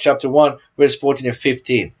 Mark chapter 1, verse 14 and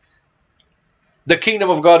 15. The kingdom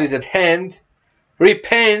of God is at hand.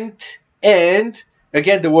 Repent and,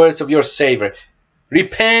 again the words of your Savior,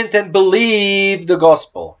 repent and believe the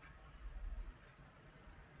gospel.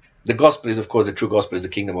 The gospel is, of course, the true gospel is the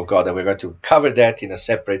kingdom of God, and we're going to cover that in a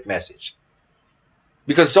separate message.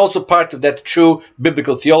 Because it's also part of that true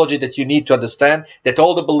biblical theology that you need to understand, that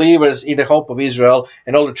all the believers in the hope of Israel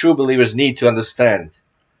and all the true believers need to understand.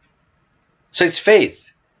 So it's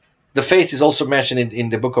faith. The faith is also mentioned in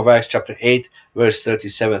the book of Acts chapter 8, verse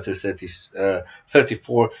 37 through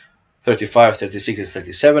 34, 35, 36, and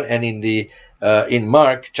 37, and in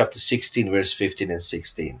Mark chapter 16, verse 15 and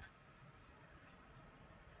 16.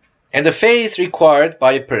 And the faith required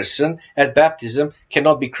by a person at baptism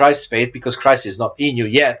cannot be Christ's faith, because Christ is not in you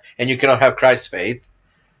yet, and you cannot have Christ's faith.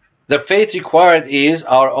 The faith required is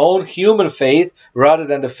our own human faith rather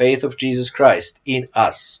than the faith of Jesus Christ in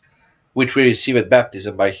us, which we receive at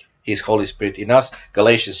baptism by his Holy Spirit in us.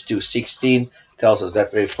 Galatians 2:16 tells us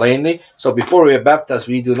that very plainly. So before we are baptized,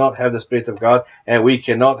 we do not have the Spirit of God, and we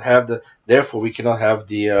cannot have therefore we cannot have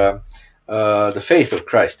the faith of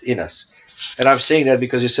Christ in us. And I'm saying that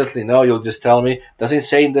because you certainly know, you'll just tell me, doesn't it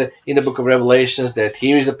say in the book of Revelations that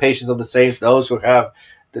here is the patience of the saints, those who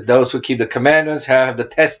keep the commandments, have the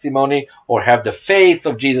testimony, or have the faith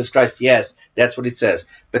of Jesus Christ? Yes, that's what it says.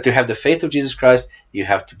 But to have the faith of Jesus Christ, you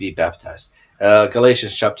have to be baptized.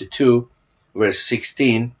 Galatians chapter 2, verse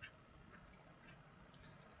 16.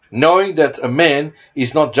 Knowing that a man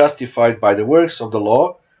is not justified by the works of the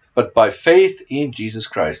law, but by faith in Jesus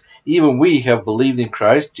Christ. Even we have believed in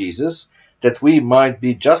Christ Jesus, that we might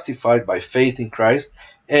be justified by faith in Christ,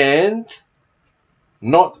 and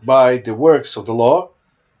not by the works of the law,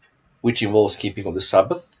 which involves keeping of the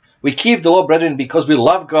Sabbath. We keep the law, brethren, because we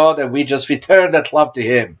love God, and we just return that love to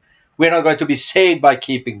him. We're not going to be saved by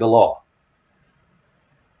keeping the law.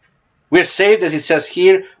 We're saved, as it says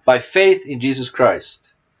here, by faith in Jesus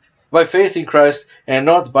Christ. By faith in Christ, and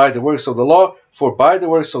not by the works of the law, for by the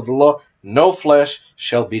works of the law no flesh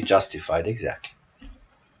shall be justified. Exactly.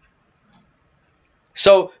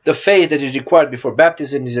 So the faith that is required before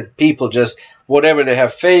baptism is that people just, whatever they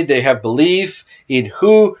have faith, they have belief in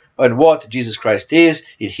who and what Jesus Christ is,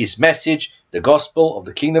 in his message, the gospel of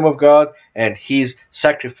the kingdom of God, and his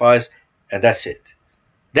sacrifice, and that's it.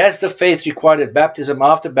 That's the faith required at baptism.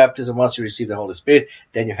 After baptism, once you receive the Holy Spirit,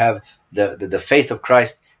 then you have the faith of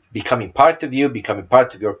Christ becoming part of you, becoming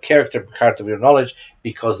part of your character, part of your knowledge,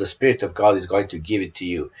 because the Spirit of God is going to give it to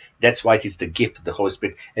you. That's why it is the gift of the Holy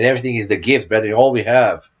Spirit. And everything is the gift, brethren, all we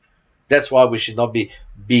have. That's why we should not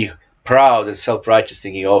be proud and self-righteous,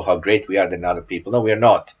 thinking, oh, how great we are than other people. No, we are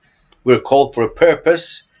not. We're called for a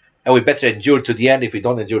purpose, and we better endure to the end. If we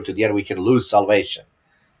don't endure to the end, we can lose salvation.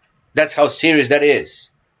 That's how serious that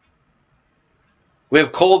is. We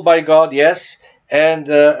have called by God, yes, and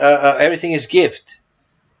everything is gift.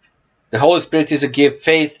 The Holy Spirit is a gift.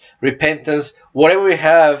 Faith, repentance, whatever we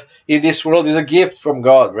have in this world is a gift from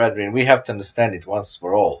God, brethren. We have to understand it once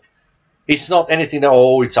for all. It's not anything that,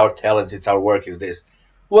 oh, it's our talents, it's our work, is this.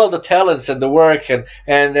 Well, the talents and the work and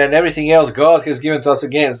everything else God has given to us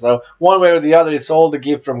again. So one way or the other, it's all the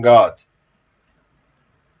gift from God.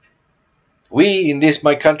 We, in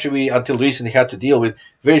my country, we until recently had to deal with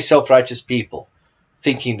very self-righteous people,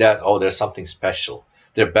 thinking that, oh, there's something special.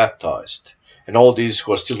 They're baptized. And all these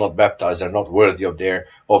who are still not baptized are not worthy of their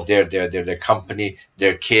company,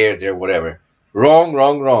 their care, their whatever. Wrong,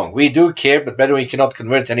 wrong, wrong. We do care, but better we cannot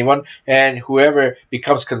convert anyone. And whoever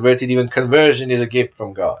becomes converted, even conversion is a gift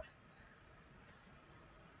from God.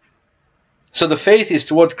 So the faith is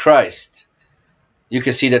toward Christ. You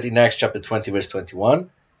can see that in Acts chapter 20, verse 21.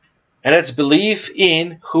 And that's belief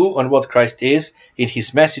in who and what Christ is, in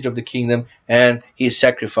his message of the kingdom and his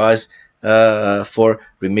sacrifice for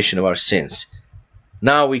remission of our sins.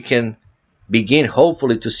 Now we can begin,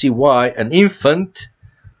 hopefully, to see why an infant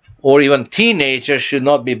or even teenager should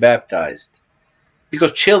not be baptized.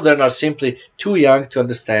 Because children are simply too young to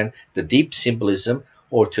understand the deep symbolism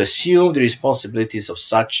or to assume the responsibilities of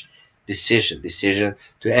such decision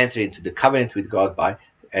to enter into the covenant with God by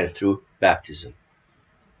and through baptism.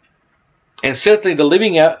 And certainly the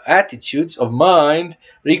living attitudes of mind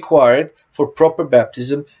required for proper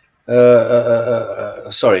baptism, the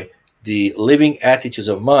living attitudes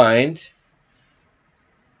of mind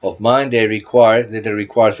they're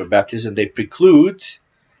required for baptism. They preclude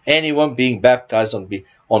anyone being baptized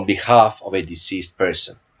on behalf of a deceased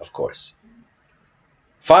person, of course.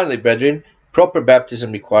 Finally, brethren, proper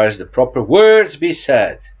baptism requires the proper words be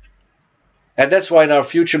said. And that's why in our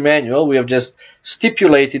future manual we have just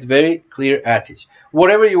stipulated very clear attitude.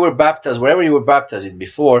 Wherever you were baptized in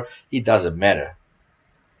before, it doesn't matter.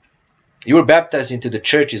 You were baptized into the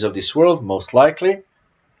churches of this world, most likely.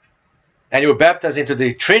 And you were baptized into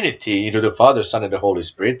the Trinity, into the Father, Son, and the Holy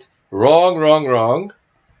Spirit. Wrong, wrong, wrong.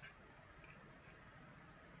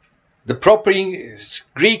 The proper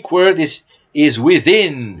Greek word is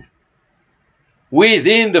within.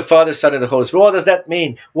 Within the Father, Son, and the Holy Spirit. What does that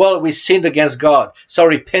mean? Well, we sinned against God, so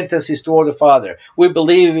repentance is toward the Father. We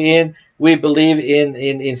believe in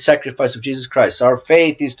sacrifice of Jesus Christ. So our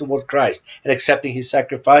faith is toward Christ and accepting his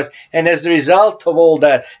sacrifice. And as the result of all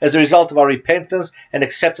that, as a result of our repentance and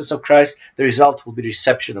acceptance of Christ, the result will be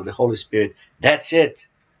reception of the Holy Spirit. That's it.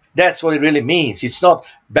 That's what it really means. It's not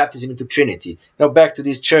baptism into Trinity. Now back to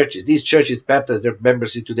these churches. These churches baptize their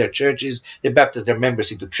members into their churches. They baptize their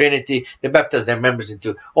members into Trinity. They baptize their members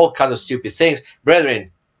into all kinds of stupid things.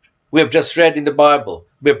 Brethren, we have just read in the Bible,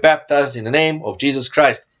 we are baptized in the name of Jesus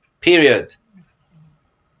Christ. Period.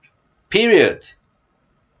 Period.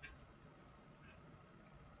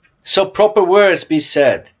 So proper words be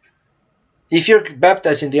said. If you're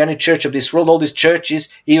baptized in any church of this world, all these churches,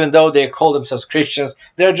 even though they call themselves Christians,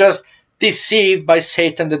 they're just deceived by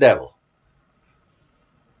Satan the devil.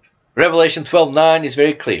 Revelation 12:9 is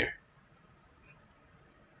very clear.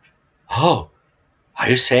 Oh, are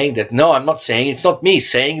you saying that? No, I'm not saying. It's not me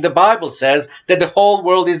saying. The Bible says that the whole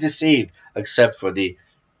world is deceived, except for the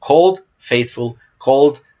called, faithful,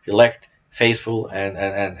 called, elect, faithful,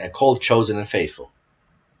 and called, chosen, and faithful.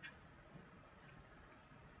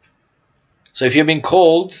 So if you've been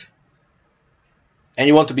called and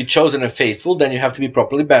you want to be chosen and faithful, then you have to be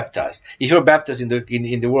properly baptized. If you're baptized in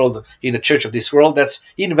the church of this world, that's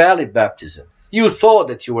invalid baptism. You thought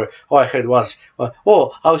that you were, I heard once, I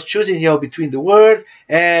was choosing between the word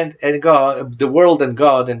and God, the world and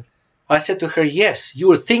God. And I said to her, yes, you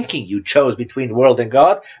were thinking you chose between the world and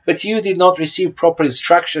God, but you did not receive proper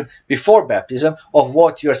instruction before baptism of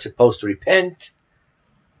what you are supposed to repent.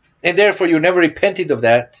 And therefore you never repented of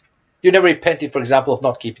that. You never repented, for example, of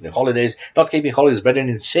not keeping the holidays. Not keeping holidays, brethren,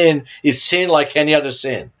 in sin is sin like any other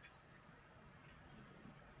sin.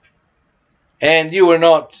 And you were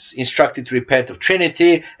not instructed to repent of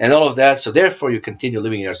Trinity and all of that, so therefore you continue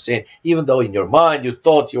living in your sin, even though in your mind you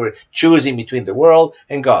thought you were choosing between the world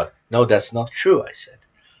and God. No, that's not true, I said.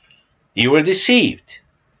 You were deceived.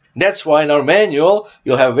 That's why in our manual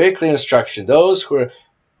you'll have very clear instruction. Those who are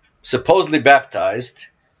supposedly baptized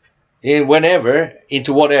into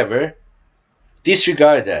whatever,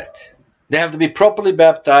 disregard that. They have to be properly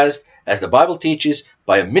baptized, as the Bible teaches,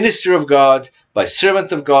 by a minister of God, by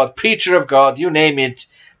servant of God, preacher of God, you name it,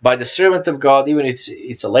 by the servant of God, even if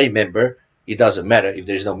it's a lay member. It doesn't matter if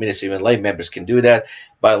there's no minister, even lay members can do that,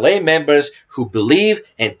 by lay members who believe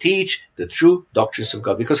and teach the true doctrines of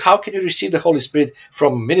God. Because how can you receive the Holy Spirit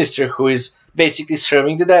from a minister who is basically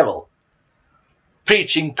serving the devil,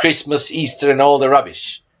 preaching Christmas, Easter, and all the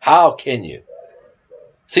rubbish? How can you?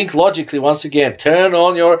 Think logically once again. Turn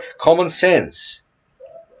on your common sense.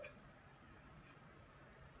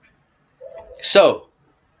 So,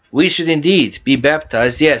 we should indeed be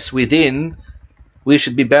baptized, yes, within. We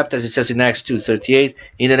should be baptized, it says in Acts 2:38,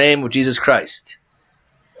 in the name of Jesus Christ.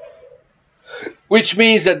 Which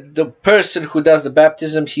means that the person who does the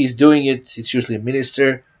baptism, he's doing it, it's usually a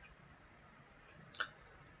minister.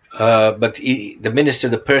 But the minister,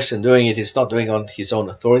 the person doing it, is not doing it on his own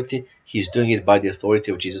authority. He's doing it by the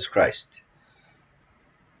authority of Jesus Christ.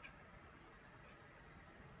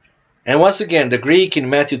 And once again, the Greek in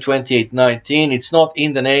Matthew 28:19, it's not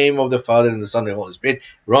in the name of the Father and the Son and the Holy Spirit.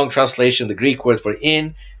 Wrong translation. The Greek word for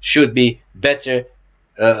in should be better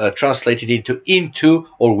translated into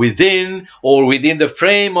or within the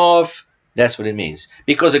frame of. That's what it means.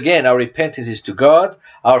 Because again, our repentance is to God.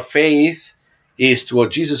 Our faith is toward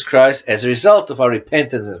Jesus Christ. As a result of our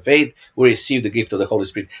repentance and faith, we receive the gift of the Holy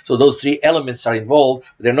Spirit. So those three elements are involved.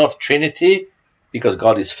 They're not Trinity, because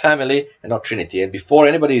God is family and not Trinity. And before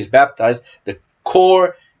anybody is baptized, the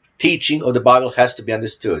core teaching of the Bible has to be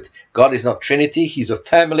understood. God is not Trinity. He's a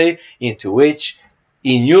family into which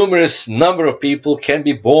a numerous number of people can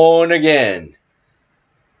be born again.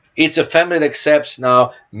 It's a family that accepts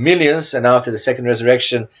now millions, and after the second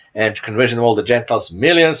resurrection and conversion of all the Gentiles,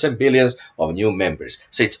 millions and billions of new members.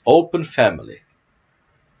 So it's open family.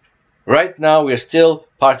 Right now we are still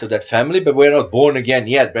part of that family, but we're not born again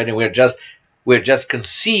yet, brethren. We're just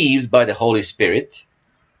conceived by the Holy Spirit.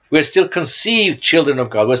 We're still conceived children of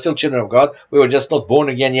God. We're still children of God. We were just not born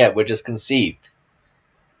again yet. We're just conceived.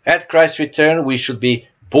 At Christ's return, we should be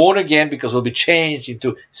born again, because we'll be changed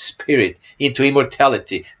into spirit, into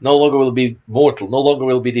immortality. No longer will be mortal. No longer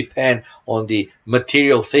will we depend on the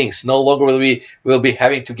material things. No longer will be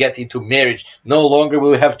having to get into marriage. No longer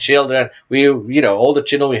will we have children. All the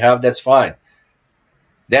children we have, that's fine.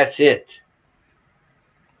 That's it.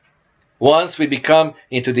 Once we become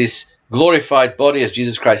into this glorified body as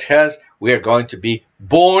Jesus Christ has, we are going to be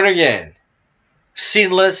born again.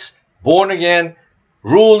 Sinless, born again,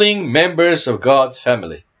 ruling members of God's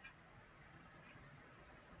family.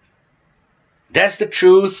 That's the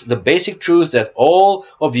truth, the basic truth, that all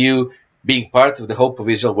of you, being part of the hope of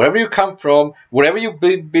Israel, wherever you come from, wherever you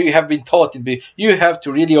have been taught, you have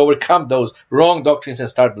to really overcome those wrong doctrines and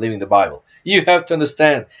start believing the Bible. You have to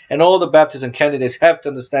understand, and all the baptism candidates have to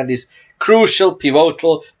understand this crucial,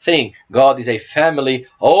 pivotal thing. God is a family,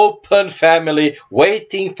 open family,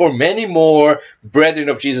 waiting for many more brethren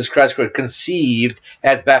of Jesus Christ who are conceived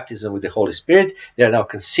at baptism with the Holy Spirit. They are now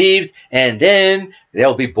conceived, and then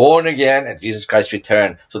they'll be born again at Jesus Christ's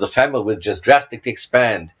return. So the family will just drastically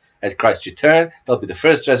expand at Christ's return. That'll be the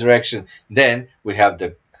first resurrection. Then we have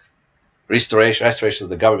the restoration of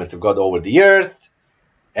the government of God over the earth,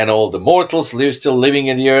 and all the mortals still living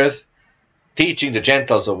in the earth, teaching the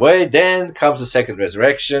Gentiles away. Then comes the second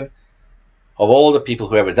resurrection of all the people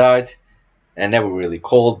who ever died and never really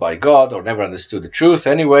called by God or never understood the truth.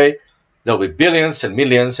 Anyway, there'll be billions and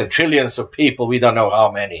millions and trillions of people. We don't know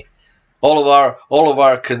how many. All of our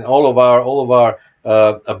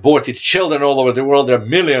aborted children all over the world. There are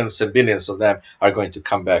millions and billions of them are going to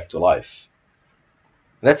come back to life.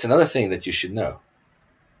 That's another thing that you should know.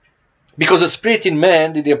 Because the spirit in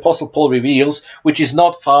man, that the Apostle Paul reveals, which is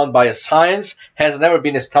not found by a science, has never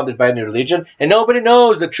been established by any religion, and nobody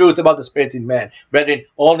knows the truth about the spirit in man. Brethren,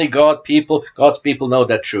 only God's people know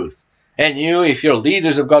that truth. And you, if you're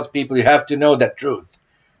leaders of God's people, you have to know that truth.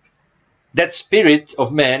 That spirit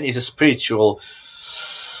of man is a spiritual,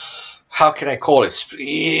 how can I call it?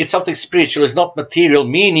 It's something spiritual. It's not material,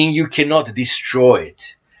 meaning you cannot destroy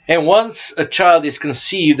it. And once a child is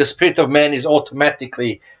conceived, the spirit of man is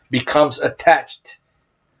automatically becomes attached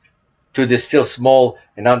to the still small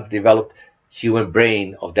and undeveloped human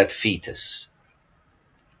brain of that fetus.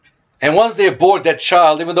 And once they abort that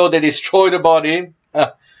child, even though they destroy the body,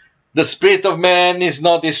 the spirit of man is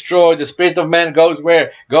not destroyed. The spirit of man goes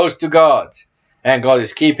where? Goes to God. And God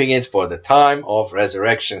is keeping it for the time of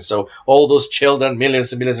resurrection. So all those children,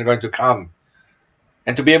 millions and millions, are going to come.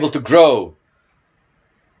 And to be able to grow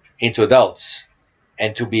into adults.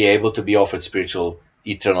 And to be able to be offered spiritual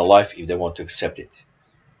eternal life if they want to accept it.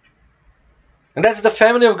 And that's the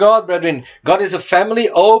family of God, brethren. God is a family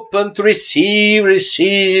open to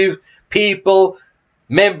receive people,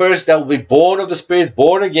 members that will be born of the Spirit,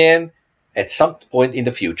 born again at some point in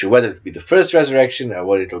the future. Whether it be the first resurrection or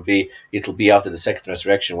what it'll be after the second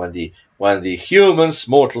resurrection when the humans,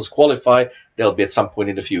 mortals qualify, they'll be at some point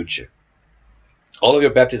in the future. All of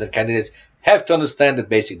your baptism candidates have to understand that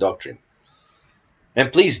basic doctrine.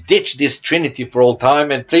 And please ditch this Trinity for all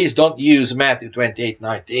time, and please don't use Matthew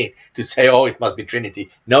 28:19 to say, oh, it must be Trinity.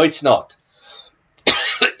 No, it's not.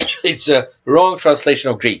 It's a wrong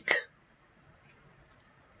translation of Greek.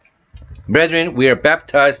 Brethren, we are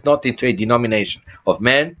baptized not into a denomination of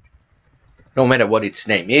men, no matter what its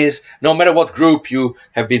name is, no matter what group you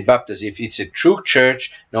have been baptized. If it's a true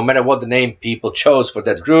church, no matter what the name people chose for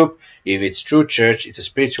that group, if it's true church, it's a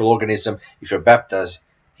spiritual organism. If you're baptized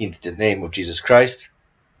into the name of Jesus Christ,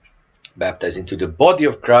 baptized into the body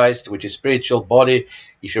of Christ, which is spiritual body.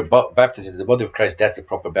 If you're baptized into the body of Christ, that's the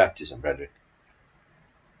proper baptism, brethren.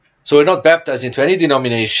 So we're not baptized into any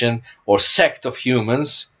denomination or sect of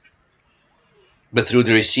humans, but through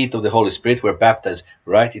the receipt of the Holy Spirit, we're baptized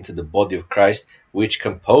right into the body of Christ, which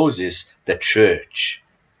composes the church.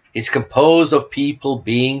 It's composed of people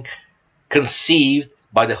being conceived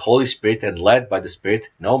by the Holy Spirit and led by the Spirit,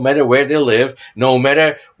 no matter where they live, and no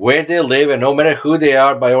matter who they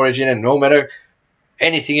are by origin, and no matter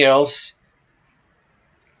anything else.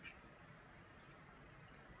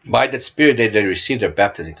 By that Spirit they receive their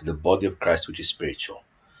baptism into the body of Christ, which is spiritual.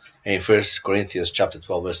 And in 1 Corinthians chapter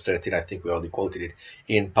 12, verse 13, I think we already quoted it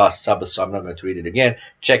in past Sabbath, so I'm not going to read it again.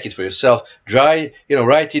 Check it for yourself. Write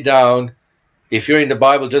it down. If you're in the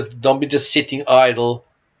Bible, don't be just sitting idle.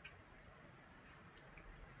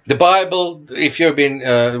 The Bible, if you've been,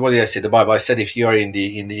 what did I say? The Bible. I said if you are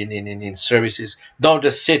in services, don't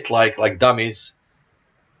just sit like dummies.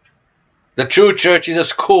 The true church is a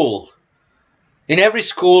school. In every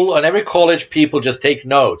school and every college, people just take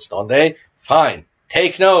notes, don't they? Fine,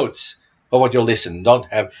 take notes of what you listen. You don't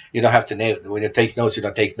have to. When you take notes, you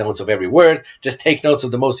don't take notes of every word. Just take notes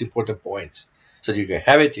of the most important points, so you can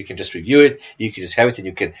have it. You can just review it. You can just have it, and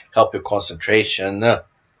you can help your concentration.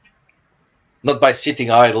 Not by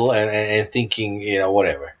sitting idle and thinking,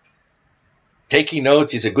 whatever. Taking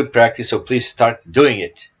notes is a good practice, so please start doing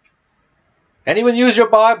it. And even use your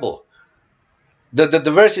Bible.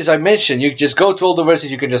 The verses I mentioned, you just go to all the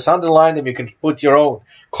verses, you can just underline them, you can put your own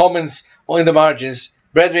comments in the margins.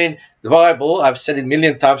 Brethren, the Bible, I've said it a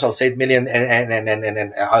million times, I'll say it million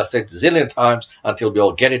and I'll say it a zillion times until we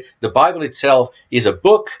all get it. The Bible itself is a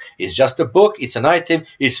book, it's just a book, it's an item,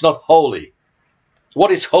 it's not holy.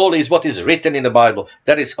 What is holy is what is written in the Bible.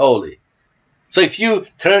 That is holy. So if you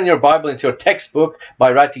turn your Bible into a textbook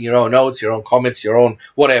by writing your own notes, your own comments, your own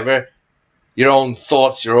whatever, your own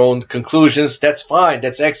thoughts, your own conclusions, that's fine.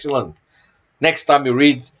 That's excellent. Next time you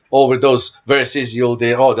read over those verses,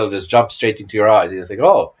 they'll just jump straight into your eyes. And you think,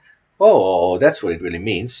 oh, that's what it really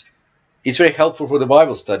means. It's very helpful for the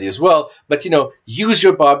Bible study as well. But, use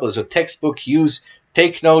your Bible as a textbook.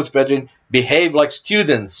 Take notes, brethren. Behave like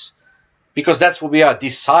students. Because that's what we are,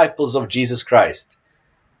 disciples of Jesus Christ.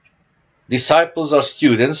 Disciples are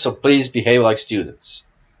students, so please behave like students.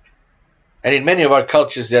 And in many of our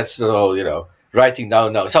cultures, that's, writing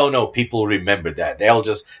down notes. Oh no, people remember that.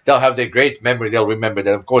 They'll have their great memory, they'll remember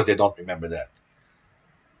that. Of course they don't remember that.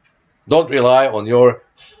 Don't rely on your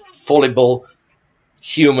fallible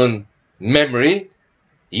human memory.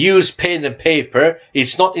 Use pen and paper.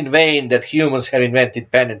 It's not in vain that humans have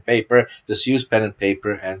invented pen and paper. Just use pen and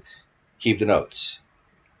paper and keep the notes.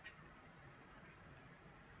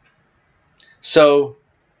 So,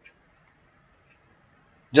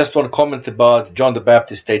 just one comment about John the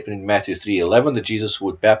Baptist's statement in Matthew 3:11 that Jesus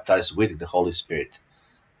would baptize with the Holy Spirit.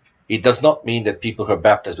 It does not mean that people who are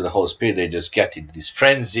baptized with the Holy Spirit, they just get into this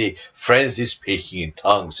frenzy speaking in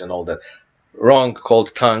tongues and all that wrong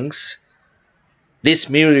called tongues. This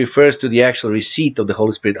merely refers to the actual receipt of the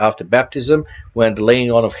Holy Spirit after baptism. When the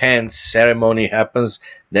laying on of hands ceremony happens,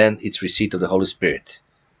 then it's receipt of the Holy Spirit.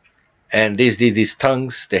 And these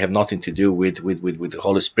tongues, they have nothing to do with the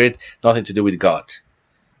Holy Spirit, nothing to do with God.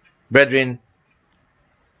 Brethren,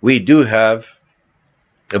 we do have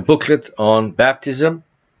a booklet on baptism.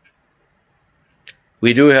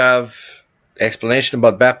 We do have explanation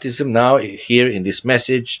about baptism now here in this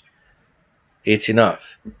message. It's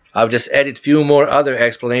enough. I've just added a few more other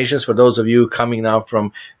explanations for those of you coming now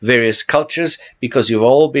from various cultures, because you've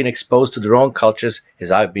all been exposed to the wrong cultures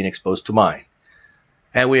as I've been exposed to mine.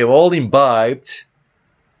 And we have all imbibed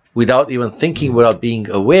without even thinking, without being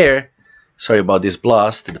aware. Sorry about this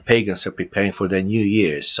blast. The pagans are preparing for their New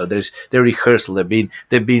Year's. So there's their rehearsal.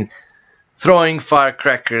 They've been throwing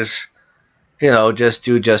firecrackers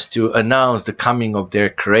just to announce the coming of their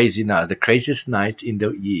crazy night. The craziest night in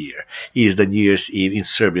the year is the New Year's Eve in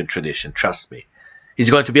Serbian tradition. Trust me, it's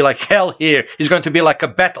going to be like hell here. It's going to be like a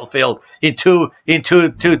battlefield you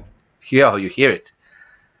hear it.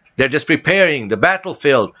 They're just preparing the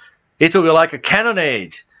battlefield. It will be like a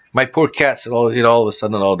cannonade. My poor cats, all of a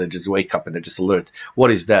sudden, they just wake up and they're just alert.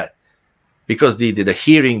 What is that? Because the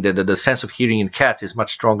hearing, the sense of hearing in cats is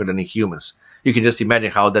much stronger than in humans. You can just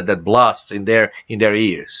imagine how that blasts in their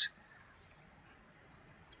ears.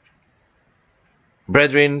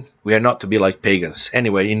 Brethren, we are not to be like pagans.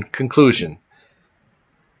 Anyway, in conclusion,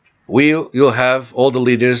 you'll have, all the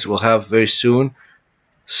leaders will have very soon,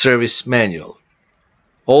 service manual.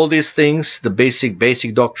 All these things, the basic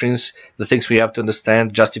doctrines, the things we have to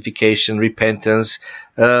understand: justification, repentance,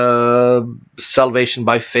 salvation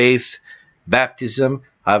by faith, baptism.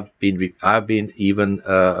 I've been even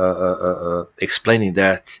explaining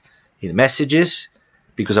that in messages,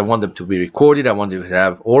 because I want them to be recorded. I want you to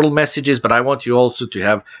have oral messages, but I want you also to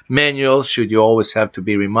have manuals, should you always have to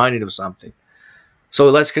be reminded of something.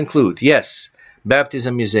 So let's conclude. Yes,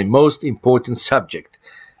 baptism is a most important subject,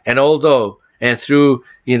 and through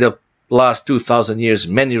in the last 2,000 years,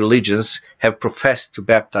 many religions have professed to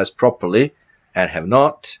baptize properly and have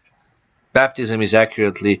not. Baptism is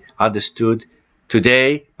accurately understood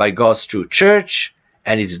today by God's true church,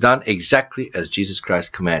 and it's done exactly as Jesus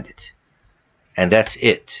Christ commanded. And that's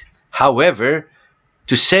it. However,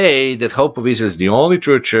 to say that Hope of Israel is the only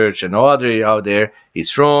true church and no other out there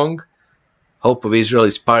is wrong. Hope of Israel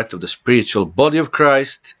is part of the spiritual body of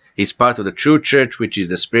Christ. It's part of the true church, which is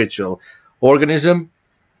the spiritual organism.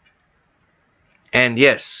 And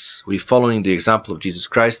yes, we're following the example of Jesus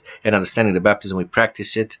Christ and understanding the baptism. We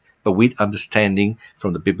practice it, but with understanding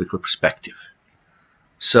from the biblical perspective.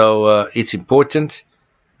 So it's important,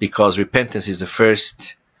 because repentance is the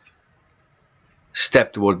first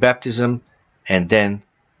step toward baptism, and then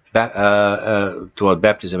toward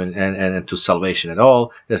baptism and to salvation at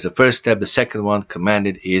all. That's the first step. The second one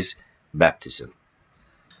commanded is baptism.